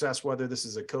enough to assess whether this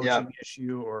is a coaching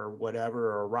issue or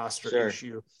whatever, or a roster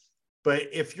issue. But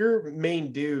if your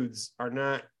main dudes are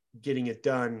not getting it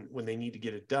done when they need to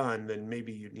get it done, then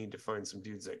maybe you need to find some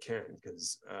dudes that can.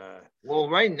 Because well,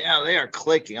 right now they are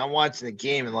clicking. I'm watching the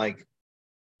game, and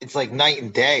it's like night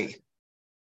and day.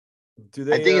 Do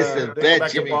they? I think it's the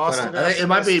bet Jimmy put on. I think it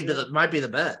might be the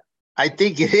bet. I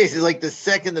think it is. It's like the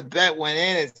second the bet went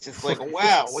in, it's just like,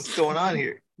 wow, what's going on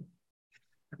here?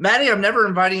 Maddie, I'm never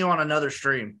inviting you on another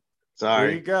stream. Sorry.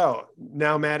 There you go.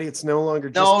 Now, Maddie, it's no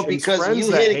longer just Jim's because friends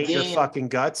you that hit a hate game. your fucking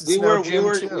guts. It's we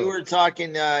too. were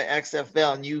talking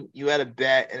XFL, and you had a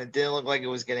bet, and it didn't look like it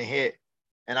was gonna hit,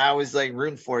 and I was like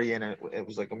rooting for you, and it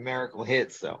was like a miracle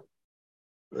hit. So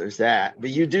there's that. But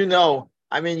you do know,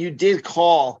 I mean, you did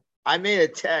call. I made a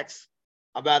text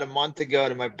about a month ago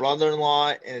to my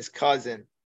brother-in-law and his cousin,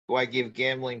 who I give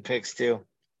gambling picks to,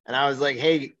 and I was like,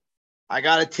 hey, I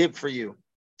got a tip for you.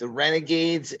 The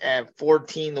Renegades at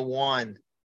 14-1.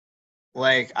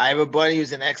 Like, I have a buddy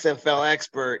who's an XFL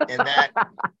expert, and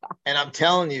I'm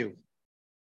telling you,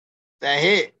 that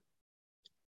hit.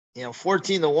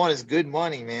 14-1 is good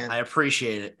money, man. I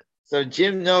appreciate it. So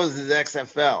Jim knows his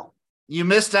XFL. You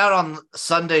missed out on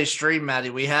Sunday stream,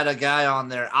 Maddie. We had a guy on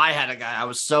there. I had a guy. I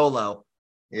was solo.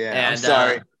 Yeah, and, I'm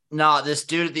sorry. This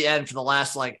dude at the end for the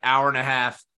last hour and a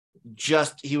half,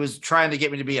 he was trying to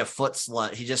get me to be a foot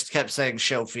slut. He just kept saying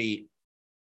show feet.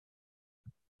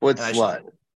 Foot slut?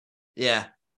 Yeah.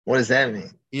 What does that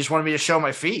mean? He just wanted me to show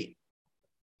my feet.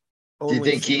 Do you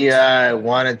think he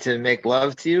wanted to make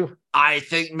love to you? I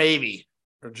think maybe.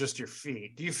 Or just your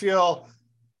feet. Do you feel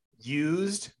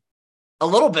used? A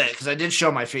little bit, because I did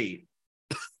show my feet.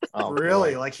 Oh,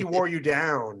 really? Boy. Like, he wore you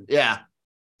down. Yeah.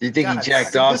 Do you think he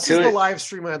jacked off to it? This is the live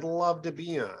stream I'd love to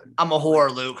be on. I'm a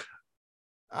whore, Luke.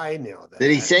 I know that.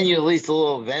 Did he send you at least a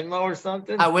little Venmo or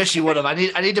something? I wish he would have. I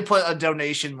need to put a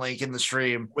donation link in the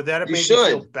stream. Would that have made you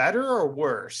feel better or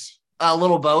worse? A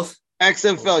little both.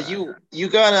 XFL, you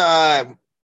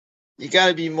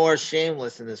gotta be more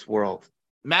shameless in this world.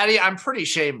 Maddie, I'm pretty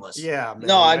shameless. Yeah. Man,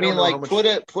 no, I mean, like, put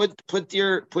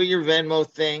your Venmo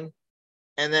thing,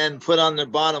 and then put on the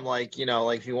bottom, like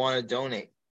if you want to donate.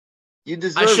 You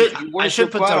deserve it. I should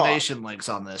put donation links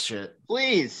on this shit.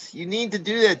 Please, you need to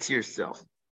do that to yourself.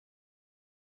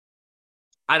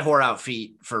 I'd whore out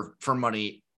feet for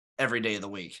money every day of the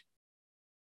week.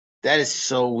 That is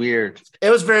so weird. It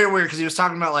was very weird because he was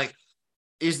talking about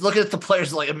he's looking at the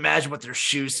players imagine what their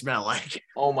shoes smell like.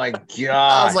 Oh my god!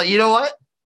 I was like, you know what?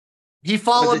 He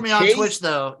followed me on Twitch,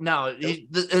 though. No,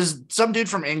 is some dude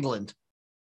from England.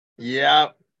 Yeah.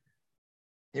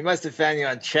 He must have found you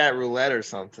on chat roulette or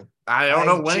something. I don't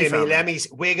know when. Jimmy, let me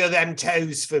wiggle them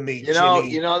toes for me, you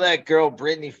know that girl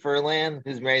Brittany Furlan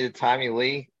who's married to Tommy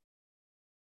Lee?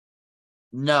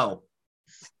 No.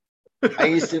 I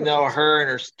used to know her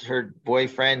and her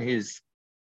boyfriend, who's,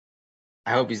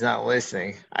 I hope he's not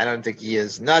listening. I don't think he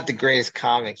is. Not the greatest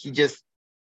comic. He just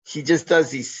does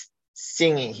these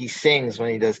singing. He sings when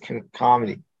he does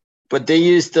comedy. But they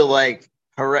used to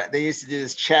do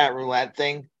this chat roulette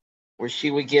thing where she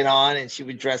would get on and she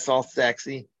would dress all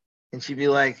sexy and she'd be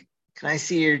like, "Can I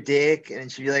see your dick?"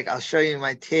 And she'd be like, "I'll show you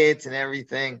my tits and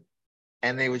everything."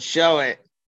 And they would show it.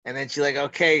 And then she's like,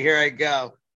 "Okay, here I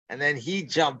go." And then he'd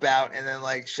jump out and then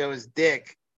show his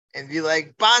dick and be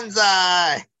like,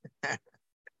 "Banzai."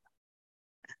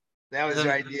 That was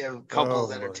their idea of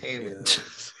couples entertainment.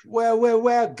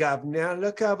 Well, governor,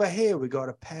 look over here. We got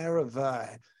a pair of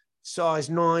size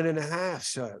 9.5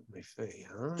 shirt at my feet.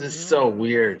 Huh? This is so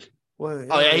weird. Well,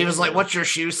 yeah, he was like, "What's your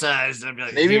shoe size?" And I'd be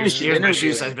like, maybe we should interview my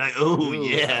shoe size. I'd be like, "Oh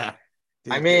yeah."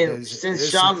 I mean, since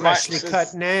Sean freshly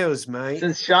cut nails, mate.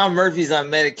 Since Sean Murphy's on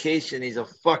medication, he's a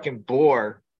fucking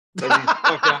bore. Because he's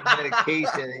fucking on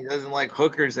medication. He doesn't like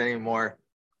hookers anymore.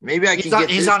 Maybe I can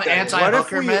get. He's on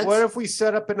anti-hooker meds. What if we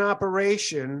set up an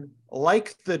operation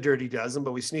like the Dirty Dozen,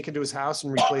 but we sneak into his house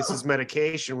and replace his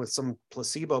medication with some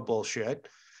placebo bullshit,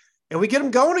 and we get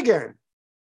him going again?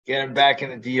 Get him back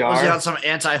in the DR. Was he on some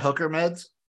anti-hooker meds?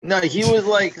 No, he was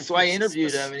like. So I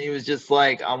interviewed him, and he was just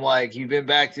like, "I'm like, you've been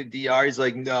back to DR." He's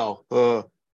like, "No."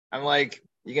 I'm like,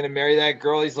 "You gonna marry that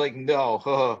girl?" He's like,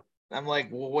 "No." I'm like,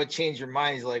 "Well, what changed your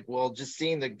mind?" He's like, "Well, just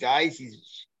seeing the guys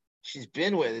she's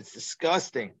been with, it's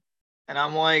disgusting." And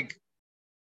I'm like,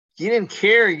 he didn't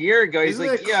care a year ago. He's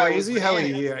like, "Yeah, crazy how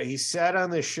he sat on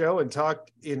this show and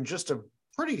talked in just a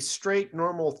pretty straight,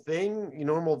 normal thing,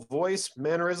 normal voice,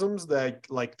 mannerisms, that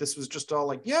this was just all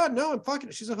like, "Yeah, no, I'm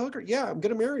fucking, she's a hooker. Yeah, I'm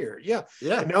gonna marry her. Yeah."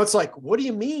 And now it's like, what do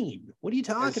you mean? What are you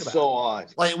talking about? So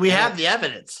odd. We have the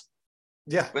evidence.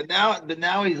 Yeah. But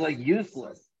now he's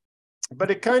useless. But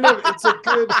it's a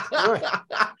good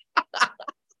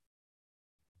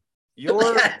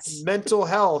your mental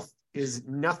health is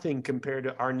nothing compared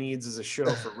to our needs as a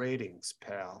show for ratings,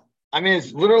 pal. I mean,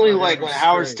 it's literally like when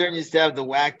Howard Stern used to have the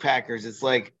Whack Packers. It's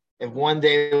like if one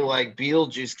day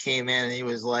Beetlejuice came in and he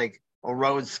was like a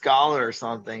Rhodes Scholar or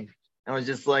something, and was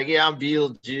just like, "Yeah, I'm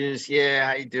Beetlejuice. Yeah,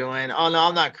 how you doing? Oh no,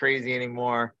 I'm not crazy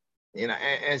anymore." And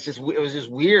it was just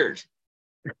weird,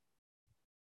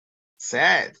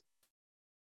 sad.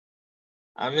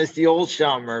 I miss the old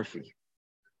Sean Murphy.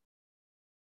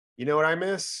 You know what I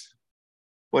miss?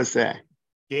 What's that?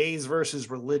 Gays versus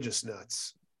religious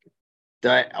nuts.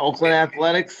 The Oakland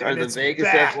Athletics or the Vegas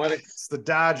Athletics? It's the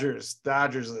Dodgers.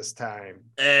 Dodgers this time.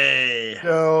 Hey.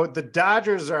 So the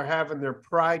Dodgers are having their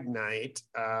Pride Night.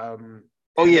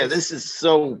 This is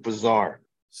so bizarre.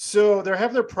 So they're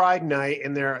having their Pride Night,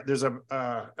 and there's a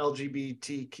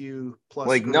LGBTQ plus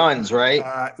group. Nuns,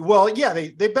 right?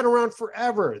 They've been around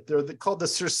forever. They're called the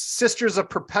Sisters of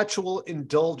Perpetual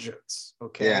Indulgence.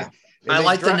 Okay. Yeah. I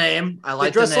like the name. They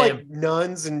dress like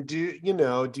nuns and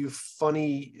do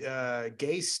funny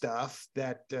gay stuff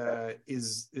that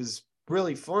is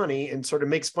really funny and sort of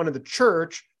makes fun of the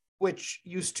church, which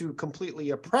used to completely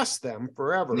oppress them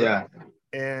forever. Yeah.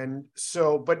 And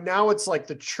so, but now it's like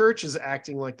the church is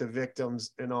acting like the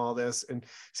victims and all this. And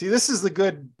see, this is the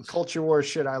good culture war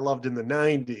shit I loved in the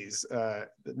 90s.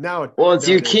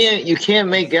 You can't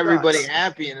make everybody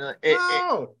happy. And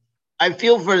I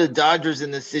feel for the Dodgers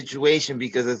in this situation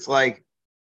because it's like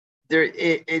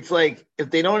it's like if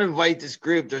they don't invite this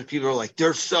group, there's people who are like,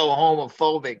 they're so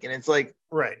homophobic, and it's like,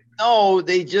 right? No,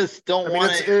 they just don't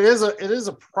want it. It is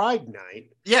a Pride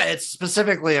Night. Yeah, it's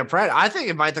specifically a Pride. I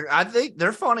think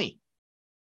they're funny.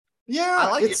 Yeah,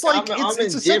 I like it's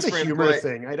a sense of humor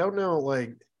thing. I don't know,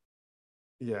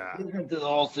 yeah, into the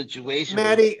whole situation,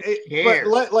 Maddie.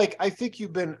 But I think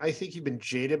you've been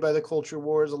jaded by the culture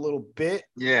wars a little bit.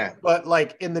 Yeah, but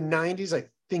in the 90s, I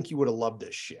think you would have loved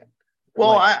this shit.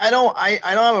 Well, I don't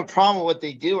have a problem with what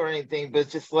they do or anything, but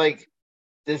it's just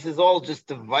this is all just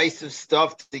divisive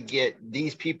stuff to get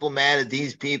these people mad at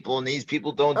these people, and these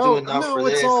people don't do enough for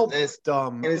this. It's all this.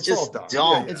 dumb. And it's just all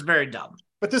dumb. Yeah. It's very dumb.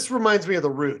 But this reminds me of the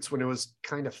Roots when it was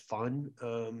kind of fun,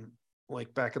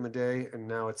 back in the day, and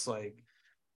now it's like.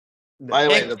 No. By the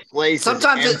way, the place.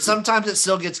 Sometimes it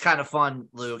still gets kind of fun,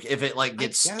 Luke. If it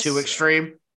gets too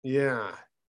extreme. Yeah.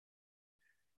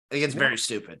 It gets very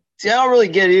stupid. See, I don't really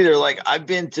get it either. I've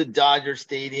been to Dodger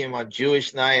Stadium on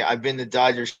Jewish night. I've been to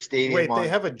Dodger Stadium. Wait, they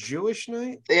have a Jewish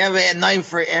night? They have a night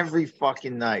for every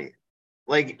fucking night.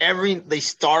 like they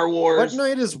Star Wars. What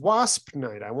night is Wasp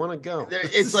night? I want to go.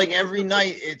 It's like every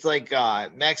night. It's like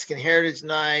Mexican Heritage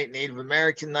Night, Native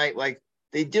American Night. Like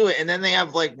they do it, and then they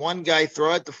have like one guy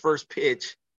throw out the first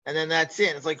pitch, and then that's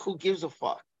it. It's like, who gives a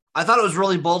fuck? I thought it was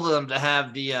really bold of them to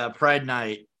have the Pride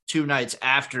Night 2 nights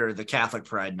after the Catholic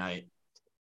Pride Night.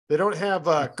 They don't have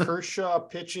Kershaw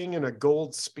pitching in a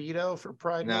gold Speedo for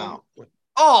Pride Night?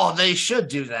 Oh, they should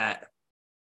do that.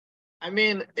 I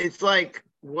mean, it's like,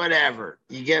 whatever.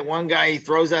 You get one guy, he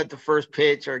throws out the first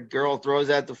pitch, or a girl throws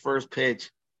out the first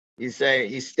pitch. You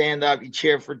stand up, you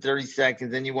cheer for 30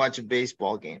 seconds, then you watch a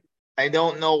baseball game. I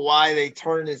don't know why they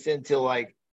turn this into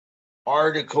like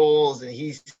articles and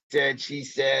he said, she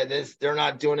said, this, they're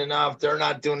not doing enough, they're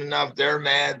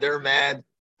mad.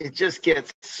 It just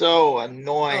gets so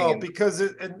annoying. Oh, because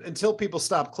until people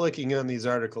stop clicking on these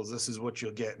articles, this is what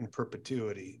you'll get in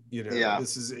perpetuity. You know,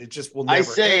 it just will never I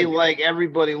say end. Like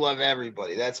everybody love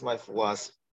everybody. That's my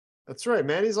philosophy. That's right,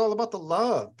 man. He's all about the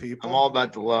love, people. I'm all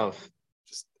about the love.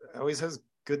 Just always has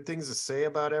good things to say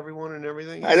about everyone and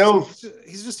everything.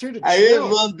 He's just here to chill. I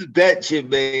didn't love the bet you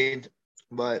made,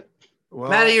 but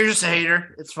Matty, you're just a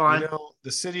hater. It's fine. You know,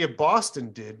 the city of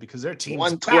Boston did because their team's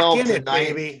 112 back in to it, 9.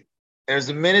 baby. There's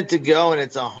a minute to go, and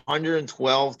it's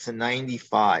 112 to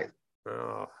 95.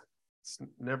 Oh,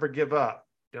 never give up.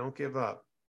 Don't give up.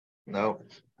 No.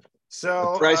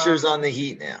 So the pressure's on the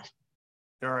Heat now.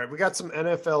 All right, we got some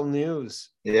NFL news.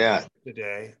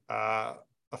 Today. A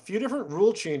few different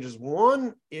rule changes.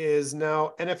 One is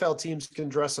now NFL teams can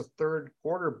dress a third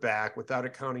quarterback without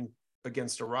it counting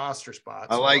against a roster spot.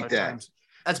 I like that.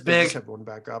 That's big. Just have one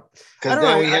back up. Because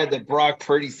then we had the Brock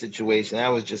Purdy situation. That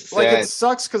was just sad. Like, it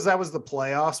sucks because that was the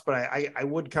playoffs, but I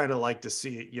would kind of like to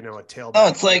see, you know, a tailback. No,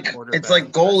 it's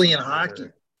like goalie in hockey.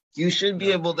 You should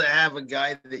be able to have a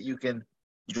guy that you can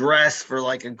dress for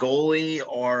like a goalie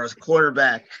or a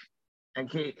quarterback.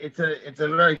 Okay, it's a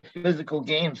very physical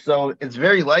game, so it's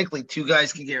very likely two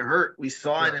guys can get hurt. We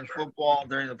saw it in football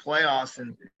during the playoffs,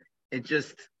 and it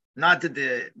just. Not that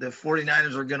the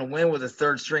 49ers are going to win with a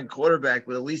third string quarterback,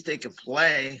 but at least they could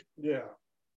play. Yeah.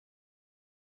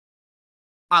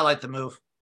 I like the move.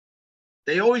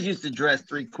 They always used to dress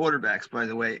 3 quarterbacks, by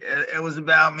the way. It was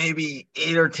about maybe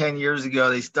 8 or 10 years ago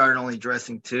they started only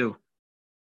dressing 2.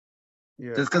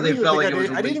 Yeah. Just because they felt like it was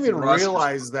I didn't even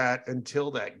realize that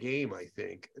until that game, I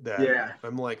think.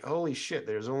 I'm like, holy shit,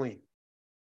 there's only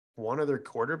one other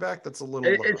quarterback. That's a little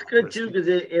it's good risky. Too, because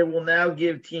it will now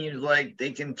give teams like they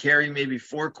can carry maybe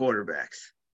 4 quarterbacks,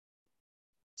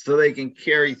 so they can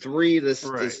carry 3 to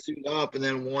suit up and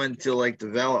then 1 to like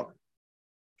develop.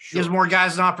 Gives more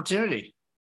guys an opportunity.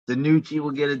 Danucci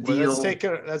will get a deal.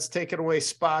 That's taking away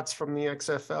spots from the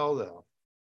XFL though.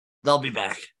 They'll be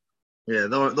back. Yeah,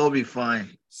 they'll be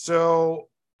fine. So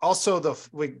also,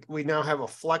 we now have a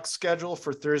flex schedule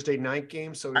for Thursday night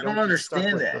games, so I don't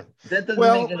understand that. That doesn't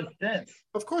make any sense.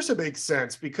 Of course, it makes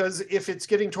sense because if it's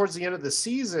getting towards the end of the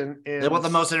season, and they want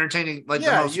the most entertaining, the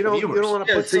most you don't want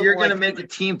to put. So you're going to make a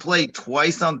team play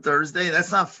twice on Thursday?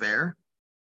 That's not fair.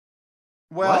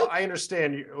 Well, I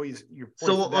understand your point.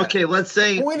 So okay, let's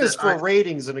say the point is for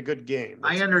ratings in a good game.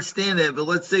 I understand that, but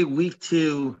let's say week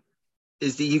 2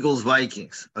 is the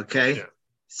Eagles-Vikings. Okay. Yeah.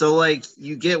 So, like,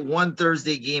 you get 1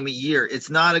 Thursday game a year. It's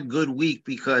not a good week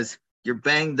because you're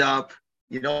banged up.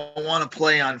 You don't want to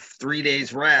play on 3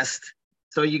 days rest.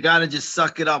 So you got to just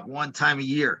suck it up 1 time a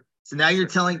year. So now you're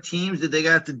telling teams that they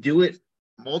got to do it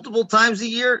multiple times a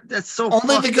year? That's so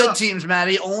only the good teams,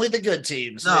 Matty. Only the good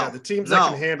teams. No, the teams that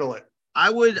can handle it. I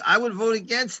would vote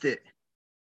against it.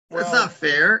 That's not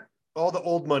fair. All the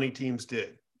old money teams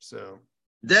did. So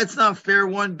that's not fair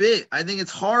one bit. I think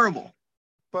it's horrible.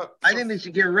 But I think they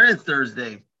should get rid of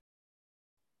Thursday.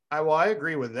 I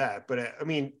agree with that. But I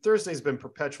mean, Thursday's been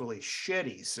perpetually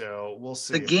shitty, so we'll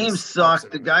see. The games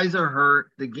suck. The guys are hurt.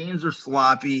 The games are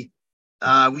sloppy.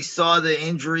 We saw the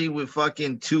injury with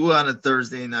fucking Tua on a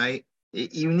Thursday night.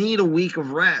 You need a week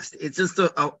of rest. It's just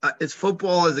it's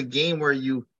football as a game where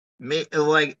you make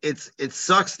like it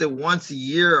sucks that once a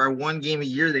year or 1 game a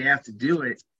year they have to do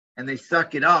it and they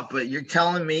suck it up. But you're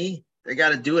telling me they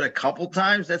got to do it a couple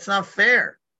times? That's not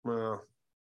fair. Well,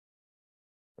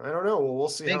 I don't know. Well, we'll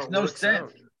see. Makes no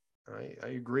sense. I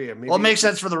agree. Well, it makes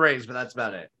sense for the Rays, but that's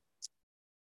about it.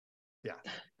 Yeah.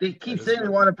 They keep saying they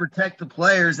want to protect the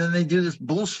players, and they do this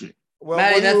bullshit. Well,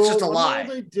 Matty, that's just a lie.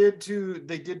 They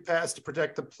did pass to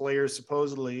protect the players.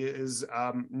 Supposedly, is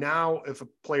now if a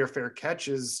player fair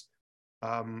catches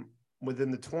within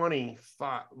the 20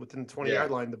 yard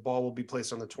line, the ball will be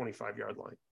placed on the 25-yard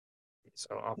line.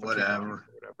 So whatever.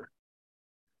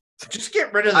 Just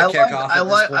get rid of the kickoff. I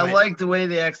like the way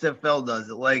the XFL does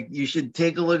it. Like, you should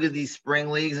take a look at these spring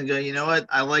leagues and go, you know what?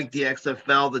 I like the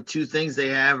XFL. The two things they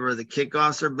have are the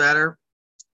kickoffs are better,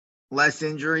 less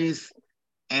injuries,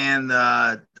 and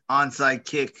onside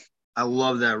kick. I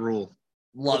love that rule.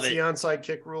 What's the onside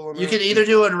kick rule? You can either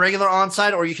do a regular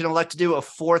onside, or you can elect to do a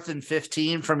 4th and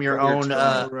 15 from your own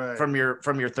from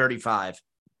your 35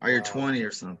 or your 20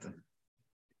 or something.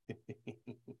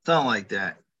 Something like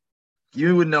that.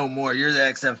 You would know more. You're the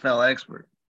XFL expert.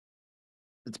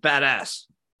 It's badass.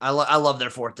 I love their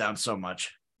 4th down so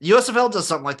much. USFL does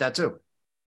something like that too.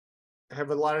 Have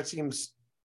a lot of teams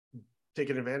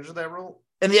taken advantage of that rule?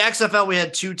 In the XFL, we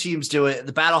had 2 teams do it.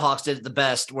 The Battlehawks did it the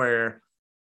best, where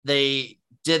they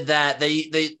did that. They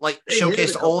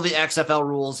showcased all the XFL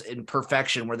rules in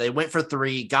perfection, where they went for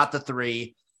 3, got the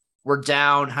 3, were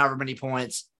down however many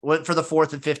points, went for the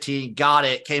 4th and 15, got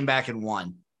it, came back and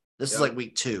won. This is like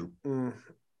week 2.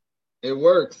 It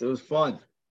works. It was fun.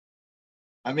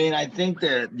 I mean, I think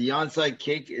that the onside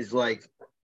kick is like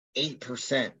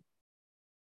 8%.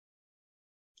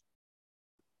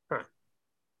 Huh.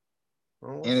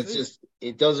 Well, and it's just,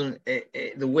 it doesn't,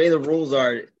 the way the rules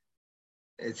are,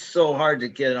 it's so hard to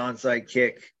get an onside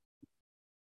kick.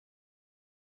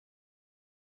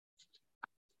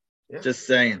 Yeah. Just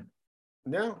saying.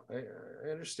 No, I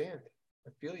understand.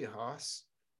 I feel you, Haas.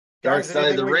 Dark Side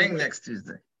of the Ring next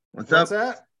Tuesday. What's up?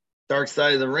 That? Dark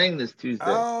Side of the Ring this Tuesday.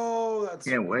 Oh,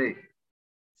 can't wait.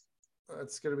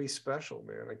 That's gonna be special,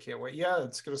 man. I can't wait. Yeah,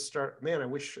 it's gonna start. Man, I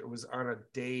wish it was on a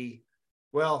day.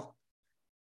 Well,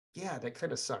 yeah, that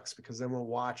kind of sucks because then we'll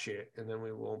watch it and then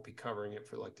we won't be covering it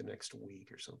for like the next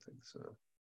week or something. So,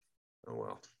 oh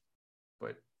well.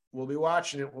 But we'll be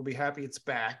watching it. We'll be happy it's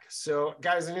back. So,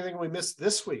 guys, anything we missed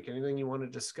this week? Anything you want to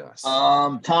discuss?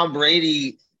 Tom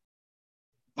Brady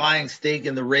buying stake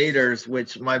in the Raiders,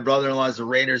 which my brother-in-law is a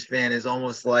Raiders fan, is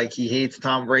almost like he hates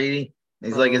Tom Brady.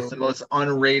 He's like, it's the most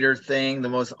un-Raider thing, the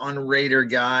most un-Raider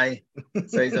guy.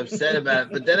 So he's upset about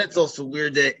it. But then it's also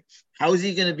weird that how is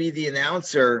he going to be the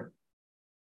announcer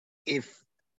if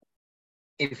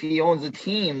he owns a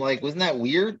team? Like, wasn't that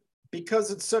weird?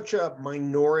 Because it's such a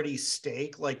minority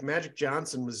stake. Like Magic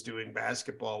Johnson was doing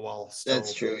basketball while still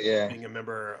That's true, yeah, being a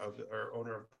member of or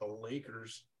owner of the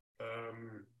Lakers.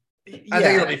 I think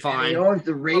it'll be fine. He owns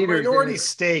the Raiders. Minority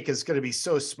stake is going to be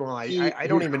so small. I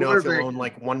don't even know if he'll own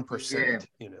like 1%. Yeah.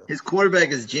 You know, his quarterback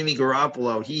is Jimmy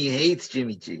Garoppolo. He hates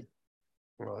Jimmy G.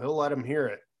 Well, he'll let him hear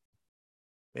it.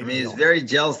 Maybe he's very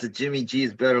jealous that Jimmy G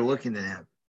is better looking than him.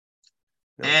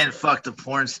 And fucked a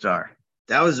porn star.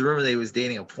 That was a rumor that he was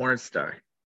dating a porn star.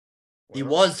 He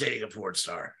was dating a porn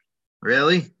star.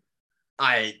 Really?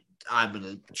 I'm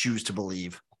gonna choose to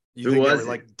believe. You think they were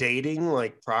like dating,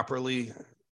 like properly?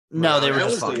 No, they were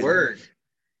just fucking. The word.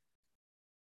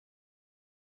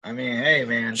 I mean, hey,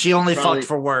 man. She only fucked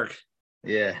for work.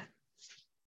 Yeah.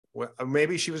 Well,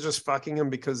 maybe she was just fucking him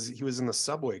because he was in the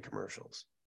Subway commercials.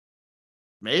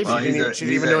 Maybe. She didn't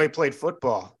even know he played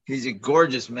football. He's a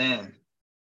gorgeous man.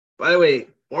 By the way,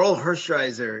 Oral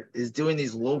Hershiser is doing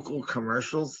these local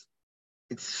commercials.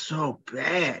 It's so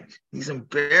bad. He's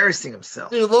embarrassing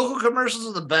himself. Dude, local commercials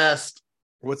are the best.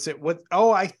 What's it? What?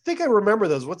 Oh, I think I remember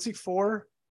those. What's he for?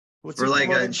 For like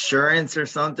insurance or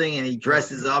something, and he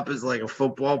dresses up as like a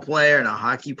football player and a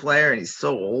hockey player, and he's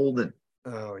so old. And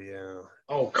oh yeah.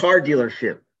 Oh, car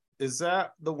dealership. Is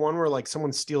that the one where like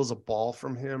someone steals a ball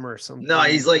from him or something? No,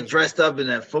 he's like dressed up in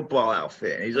that football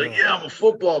outfit. He's like, yeah, I'm a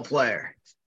football player.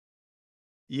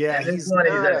 Yeah, he's not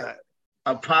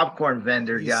a popcorn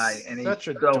vendor guy, and he's such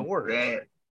a so dork. Bad.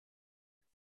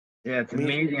 Yeah, it's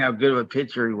amazing how good of a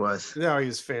pitcher he was. No, he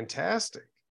was fantastic.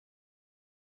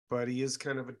 But he is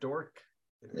kind of a dork.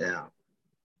 Yeah.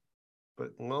 But,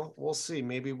 well, we'll see.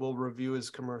 Maybe we'll review his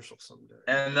commercial someday.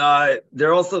 And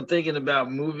they're also thinking about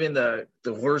moving the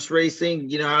horse racing.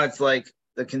 You know how it's like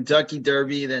the Kentucky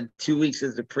Derby, then 2 weeks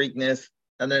is the Preakness,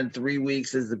 and then 3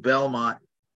 weeks is the Belmont.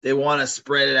 They want to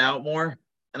spread it out more.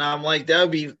 And I'm like,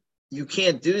 you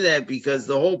can't do that because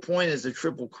the whole point is the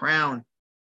Triple Crown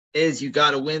is you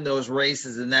got to win those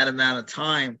races in that amount of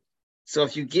time. So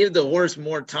if you give the horse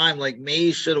more time, like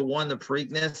Mays should have won the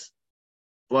Preakness,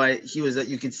 but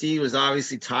you could see he was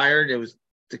obviously tired. It was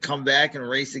to come back and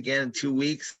race again in 2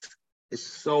 weeks. It's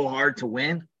so hard to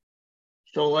win.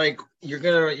 So like you're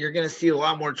gonna see a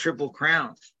lot more Triple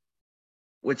Crowns,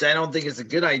 which I don't think is a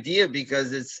good idea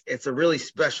because it's a really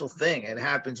special thing. It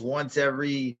happens once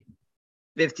every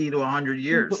 50 to 100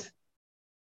 years.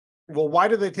 Well, why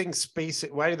do they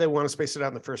why do they want to space it out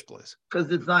in the first place? Because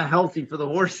it's not healthy for the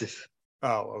horses.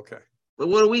 Oh, okay. But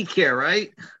what do we care, right?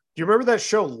 Do you remember that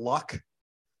show Luck?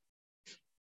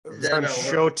 It was on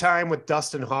Showtime with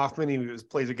Dustin Hoffman. He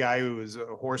plays a guy who was a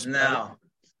horse. No.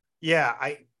 Yeah,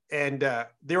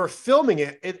 they were filming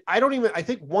it. I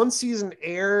think one season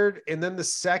aired, and then the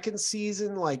second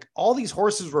season, like all these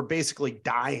horses were basically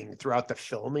dying throughout the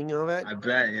filming of it. I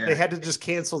bet, yeah. They had to just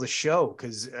cancel the show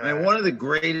because one of the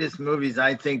greatest movies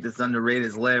I think that's underrated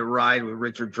is Let It Ride with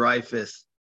Richard Dreyfuss.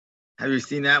 Have you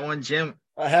seen that one, Jim?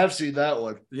 I have seen that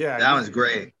one. Yeah, that one's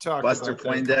great. Buster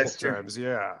Poindexter.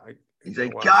 Yeah, he's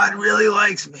like, God really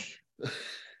likes me.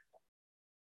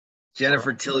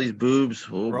 Jennifer Tilly's boobs.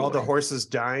 Were all the horses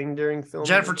dying during filming?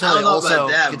 Jennifer Tilly also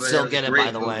can still get it,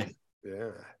 by the way. Yeah.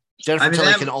 Jennifer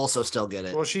Tilly can also still get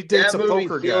it. Well, she dates a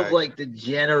poker guy. Feels like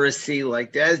degeneracy.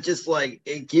 Like that's just like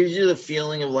it gives you the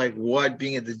feeling of like what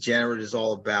being a degenerate is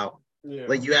all about. Yeah.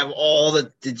 Like you have all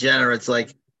the degenerates.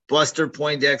 Like Buster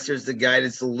Poindexter's the guy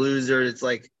that's the loser. It's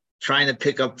like trying to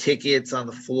pick up tickets on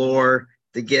the floor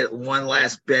to get one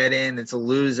last bet in. It's a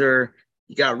loser.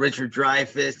 You got Richard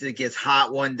Dreyfuss that gets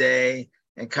hot one day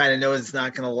and kind of knows it's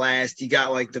not going to last. You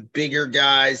got like the bigger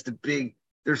guys,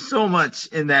 there's so much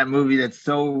in that movie that's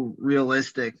so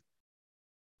realistic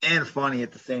and funny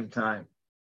at the same time.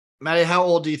 Maddie, how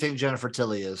old do you think Jennifer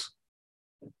Tilly is?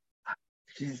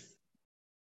 She's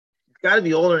got to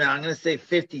be older now. I'm going to say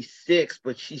 56,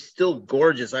 but she's still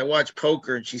gorgeous. I watch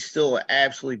poker and she's still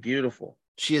absolutely beautiful.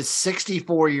 She is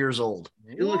 64 years old.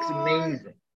 She looks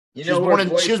amazing. She was born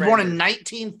in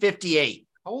 1958.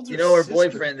 How old is her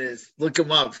boyfriend is? Look him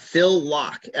up. Phil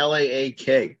Laak,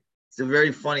 Laak. He's a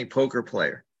very funny poker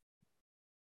player.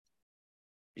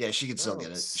 Yeah, she can still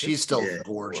get it. She's still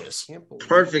gorgeous.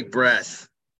 Perfect breasts.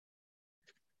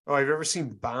 Oh, have you ever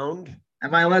seen Bound?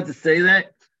 Am I allowed to say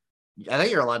that? I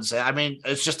think you're allowed to say it. I mean,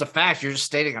 it's just a fact. You're just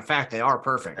stating a fact. They are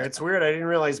perfect. It's weird. I didn't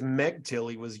realize Meg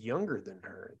Tilly was younger than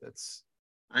her.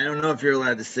 I don't know if you're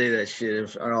allowed to say that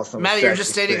shit. Maddie, you're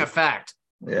just stating a fact.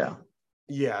 Yeah.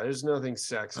 Yeah, there's nothing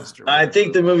sexist. I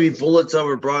think the movie Bullets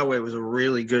Over Broadway was a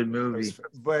really good movie.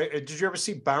 But did you ever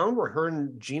see Bound where her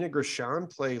and Gina Gershon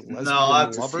play lesbian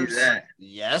lovers? See that.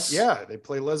 Yes. Yeah, they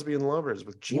play lesbian lovers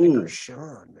with Gina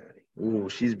Gershon, Maddie. Ooh,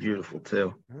 she's beautiful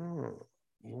too. Oh,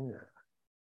 yeah.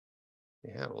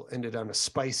 Yeah, we'll end it on a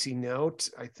spicy note.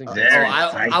 I think.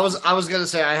 I was gonna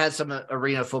say I had some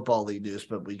Arena Football League news,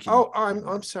 but we can. Oh,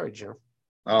 I'm sorry, Jim.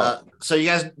 So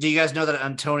do you guys know that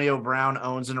Antonio Brown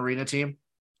owns an arena team?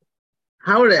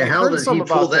 How the hell did he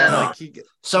pull that off?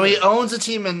 So he owns a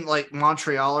team in like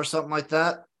Montreal or something like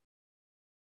that.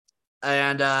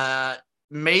 And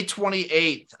May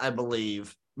 28th, I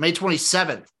believe, May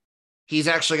 27th, he's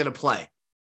actually going to play.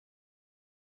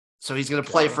 So he's going to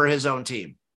play for his own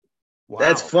team. Wow.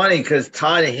 That's funny because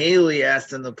Todd Haley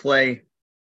asked him to play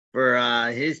for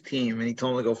his team, and he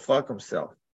told him to go fuck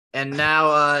himself. And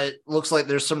now it looks like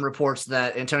there's some reports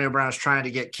that Antonio Brown is trying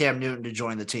to get Cam Newton to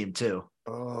join the team too.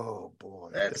 Oh boy,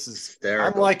 this is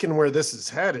terrible. I'm liking where this is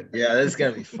headed. Yeah, this is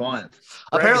gonna be fun.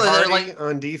 Apparently, they're like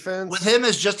on defense with him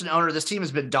as just an owner. This team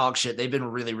has been dog shit. They've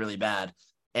been really, really bad,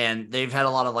 and they've had a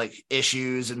lot of like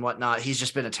issues and whatnot. He's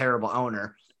just been a terrible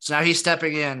owner. So now he's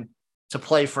stepping in to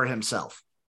play for himself.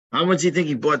 How much do you think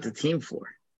he bought the team for?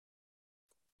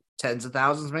 Tens of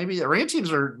thousands, maybe. Arena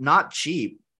teams are not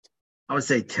cheap. I would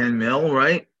say 10 mil,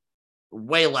 right?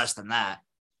 Way less than that.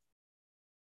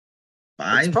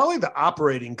 It's probably the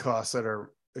operating costs that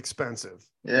are expensive.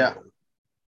 Yeah.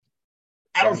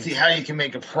 I don't see how you can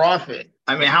make a profit.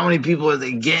 I mean, how many people are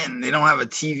they getting? They don't have a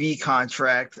TV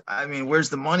contract. I mean, where's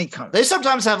the money coming? They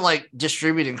sometimes have like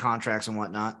distributing contracts and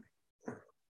whatnot.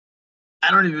 I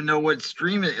don't even know what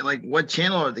what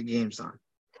channel are the games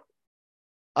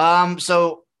on?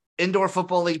 So Indoor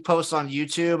Football League posts on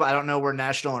YouTube. I don't know where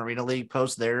National Arena League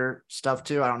posts their stuff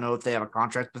to. I don't know if they have a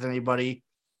contract with anybody.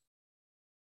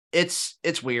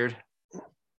 It's weird.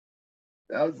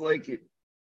 Sounds like it.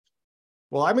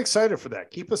 Well, I'm excited for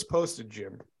that. Keep us posted,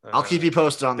 Jim. I'll keep you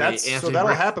posted on that. So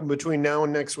that'll happen between now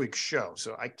and next week's show.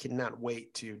 So I cannot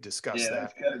wait to discuss that.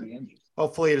 That's gotta be interesting.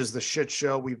 Hopefully, it is the shit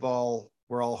show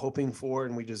we're all hoping for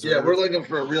and we deserve. Yeah, we're looking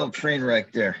for a real train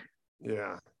wreck there.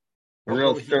 Yeah. A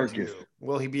real circus.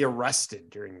 Will he be arrested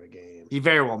during the game? He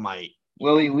very well might.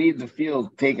 Will he leave the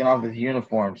field taking off his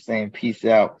uniform saying peace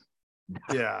out?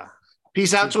 Yeah.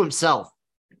 Peace out to himself.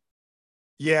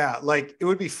 Yeah, like it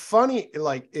would be funny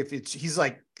like if he's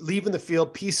like leaving the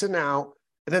field, peacing out,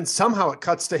 and then somehow it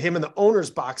cuts to him in the owner's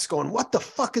box going, what the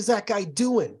fuck is that guy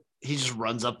doing? He just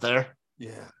runs up there.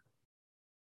 Yeah.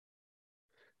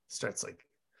 Starts like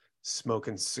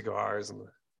smoking cigars in the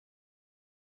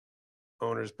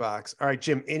owner's box. All right,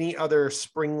 Jim, any other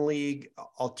spring league,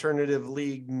 alternative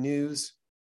league news?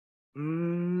 I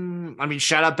mean,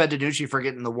 shout out Ben DiNucci for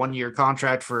getting the 1-year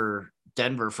contract for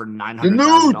Denver for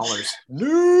 $900,000.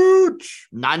 Nooch.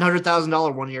 $900,000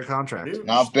 1-year contract. Nooch.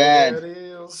 Not bad.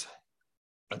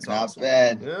 That's not awesome.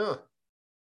 bad. Yeah.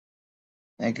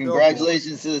 And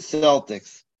congratulations to the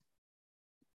Celtics.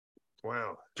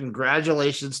 Wow.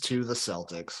 Congratulations to the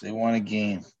Celtics. They won a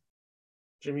game.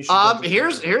 Jimmy.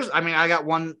 Here's. I mean, I got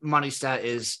one money stat.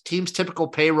 Is team's typical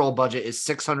payroll budget is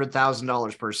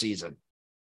 $600,000 per season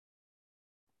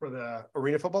for the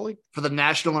Arena Football League. For the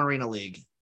National Arena League.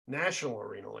 National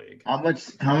Arena League. How much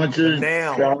is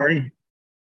salary?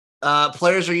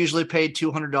 Players are usually paid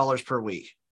 $200 per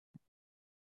week.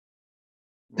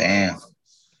 Damn.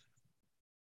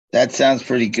 That sounds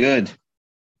pretty good.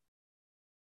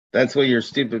 That's what your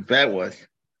stupid bet was.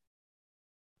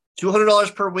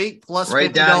 $200 per week plus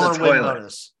right $50 win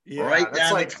bonus. Yeah, right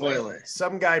down the toilet.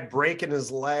 Some guy breaking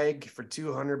his leg for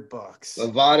 $200.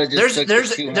 Levada just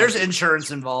there's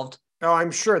insurance involved. Oh,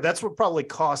 I'm sure that's what probably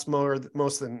costs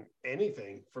most than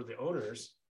anything for the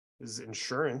owners is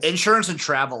insurance. Insurance and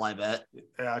travel, I bet.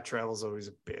 Yeah, travel's always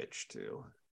a bitch too.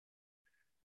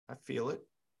 I feel it.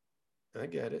 I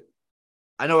get it.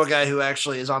 I know a guy who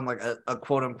actually is on like a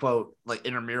quote unquote like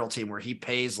intramural team where he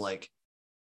pays like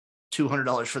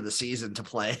 $200 for the season to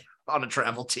play on a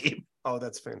travel team. Oh,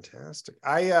 that's fantastic.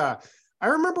 I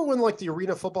remember when like the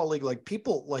Arena Football League, like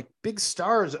people like big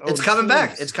stars. It's coming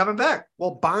back. It's coming back.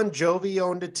 Well, Bon Jovi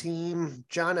owned a team.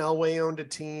 John Elway owned a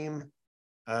team.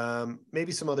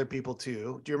 Maybe some other people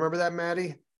too. Do you remember that,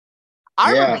 Maddie?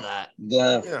 I remember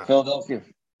that. Philadelphia,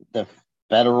 the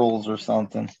Federals or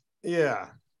something. Yeah.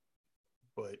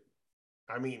 But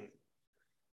I mean,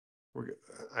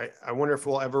 I wonder if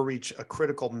we'll ever reach a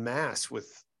critical mass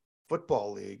with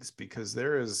football leagues because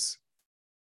they're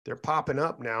popping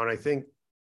up now, and I think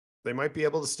they might be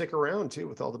able to stick around too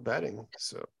with all the betting.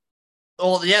 So,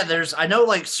 well, yeah, I know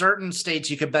like certain states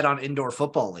you can bet on indoor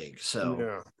football league.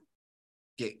 So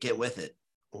get with it.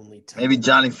 Only 10. Maybe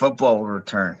Johnny Football will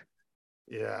return.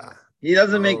 Yeah, he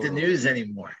doesn't make the news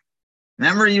anymore.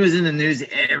 Remember, he was in the news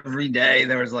every day.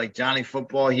 There was like Johnny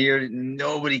Football here.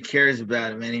 Nobody cares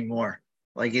about him anymore.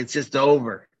 Like it's just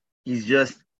over. He's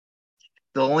just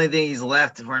the only thing he's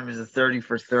left for him is a 30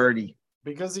 for 30.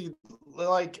 Because he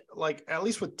like at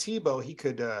least with Tebow, he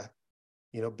could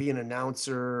be an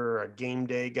announcer, a game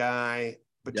day guy.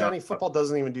 But Johnny Football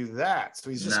doesn't even do that.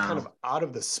 So he's just kind of out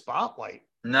of the spotlight.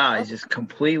 No, he's just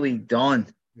completely done.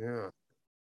 Yeah.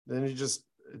 Then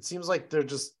it seems like there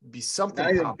just be something.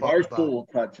 Not even Barstool will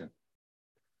touch him.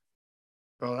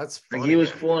 Oh, that's funny. Like he was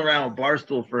fooling around with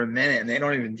Barstool for a minute, and they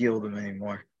don't even deal with him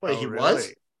anymore. Wait, he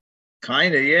was?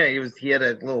 Kind of, yeah. He had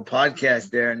a little podcast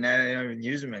there, and now they don't even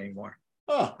use him anymore.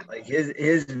 Oh, like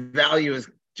his value is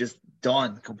just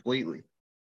done completely.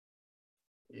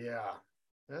 Yeah,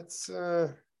 that's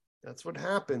what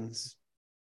happens.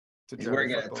 He's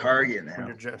working at Target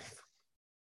now.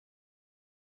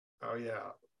 Oh yeah,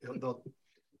 they'll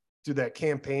do that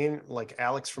campaign like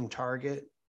Alex from Target.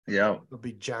 Yeah, it'll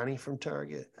be Johnny from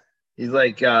Target. He's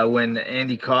like when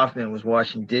Andy Kaufman was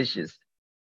washing dishes.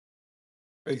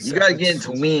 Exactly. You got to get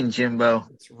into Ween, Jimbo.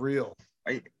 It's real.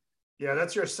 Right? Yeah,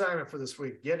 that's your assignment for this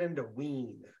week. Get into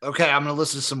Ween. Okay, I'm gonna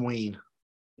listen to some Ween.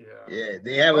 Yeah,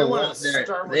 they have a lot there.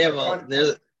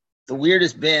 They're the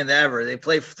weirdest band ever. They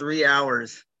play for 3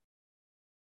 hours.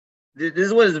 This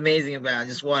is what is amazing about it. I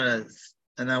just want to,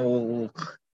 and then we'll.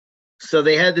 So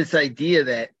they had this idea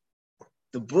that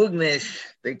the Boognish,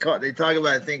 they talk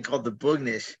about a thing called the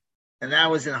Boognish, and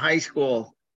that was in high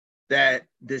school that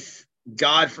this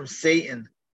god from Satan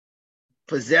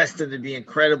possessed them to be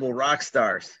incredible rock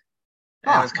stars.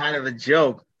 And it was kind of a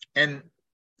joke. And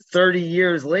 30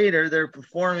 years later, they're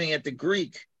performing at the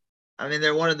Greek. I mean,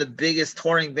 they're one of the biggest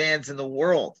touring bands in the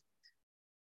world.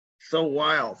 So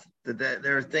wild that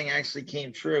their thing actually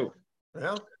came true.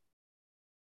 Well,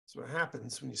 that's what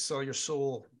happens when you sell your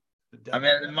soul. I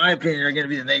mean, in my opinion, they're going to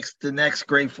be the next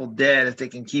Grateful Dead. If they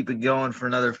can keep it going for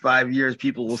another 5 years,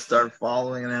 people will start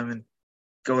following them and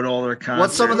go to all their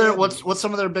concerts. What's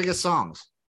some of their biggest songs?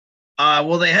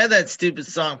 Well, they had that stupid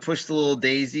song "Push the Little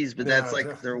Daisies," but that's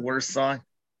like their worst song.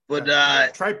 But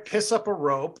try "Piss Up a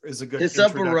Rope" is a good. "Piss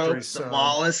Up a Rope." Song.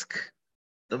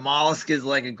 The Mollusk is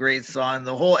like a great song.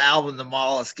 The whole album, The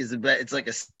Mollusk, is it's like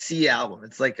a sea album.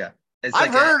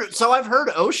 I've heard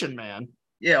Ocean Man.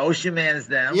 Yeah, Ocean Man is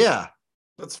them. Yeah,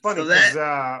 that's funny.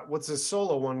 So what's his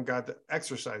solo one got? The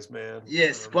Exercise Man. Yeah,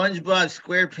 SpongeBob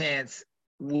SquarePants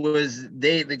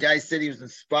the guy said he was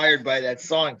inspired by that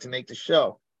song to make the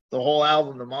show. The whole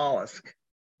album, The Mollusk,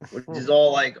 which is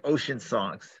all like ocean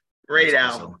songs. Great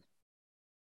album. Awesome.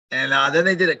 And then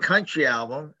they did a country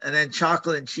album, and then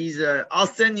Chocolate and Cheese.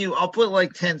 I'll put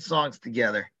like 10 songs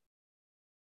together.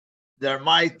 They're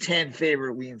my 10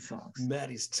 favorite Ween songs.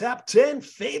 Maddie's top 10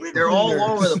 favorite. They're all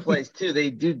over the place too. They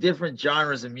do different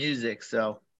genres of music,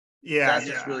 so that's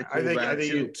just really cool. I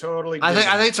think you totally.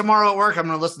 I think tomorrow at work I'm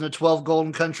going to listen to 12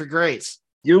 Golden Country Greats.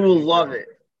 You will love it.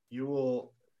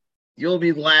 You'll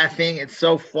be laughing. It's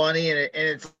so funny, and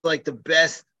it's like the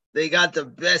best. They got the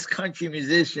best country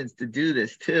musicians to do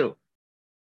this too.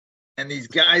 And these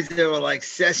guys that were like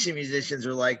session musicians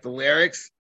are like the lyrics,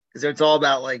 because it's all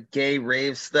about like gay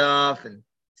rave stuff and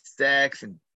sex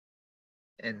and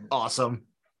awesome.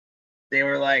 They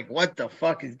were like, what the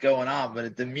fuck is going on?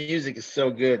 But the music is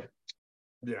so good.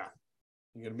 Yeah.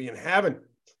 You're going to be in heaven.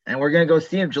 And we're going to go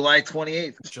see him July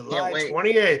 28th. July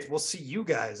 28th. We'll see you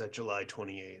guys at July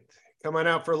 28th. Come on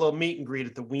out for a little meet and greet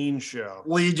at the Ween show.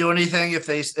 Will you do anything if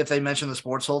they mention the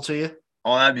sports hole to you?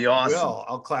 Oh, that'd be awesome.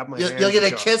 I'll clap my hands. You'll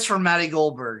get a kiss from Matty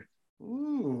Goldberg.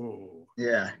 Ooh.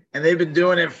 Yeah. And they've been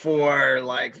doing it for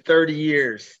like 30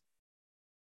 years.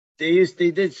 They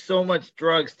did so much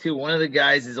drugs too. One of the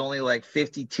guys is only like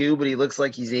 52, but he looks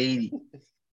like he's 80.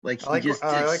 Like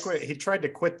he tried to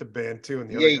quit the band too. And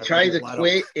he tried to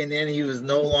quit, and then he was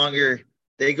no longer.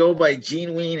 They go by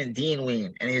Gene Ween and Dean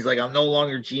Ween, and he's like, I'm no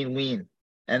longer Gene Ween.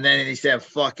 And then he said,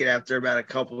 "Fuck it." After about a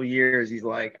couple of years, he's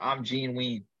like, I'm Gene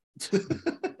Ween.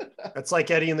 That's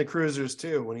like Eddie and the Cruisers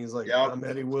too. When he's like, I'm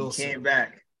Eddie Wilson. He came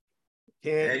back.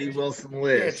 Eddie Wilson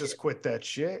lives. Can't just quit that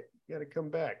shit. You got to come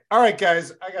back. All right,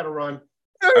 guys, I got to run.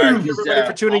 All right, everybody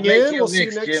for tuning in. We'll see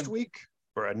you next week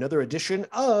for another edition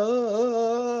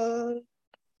of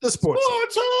the Sports.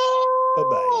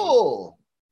 Bye-bye.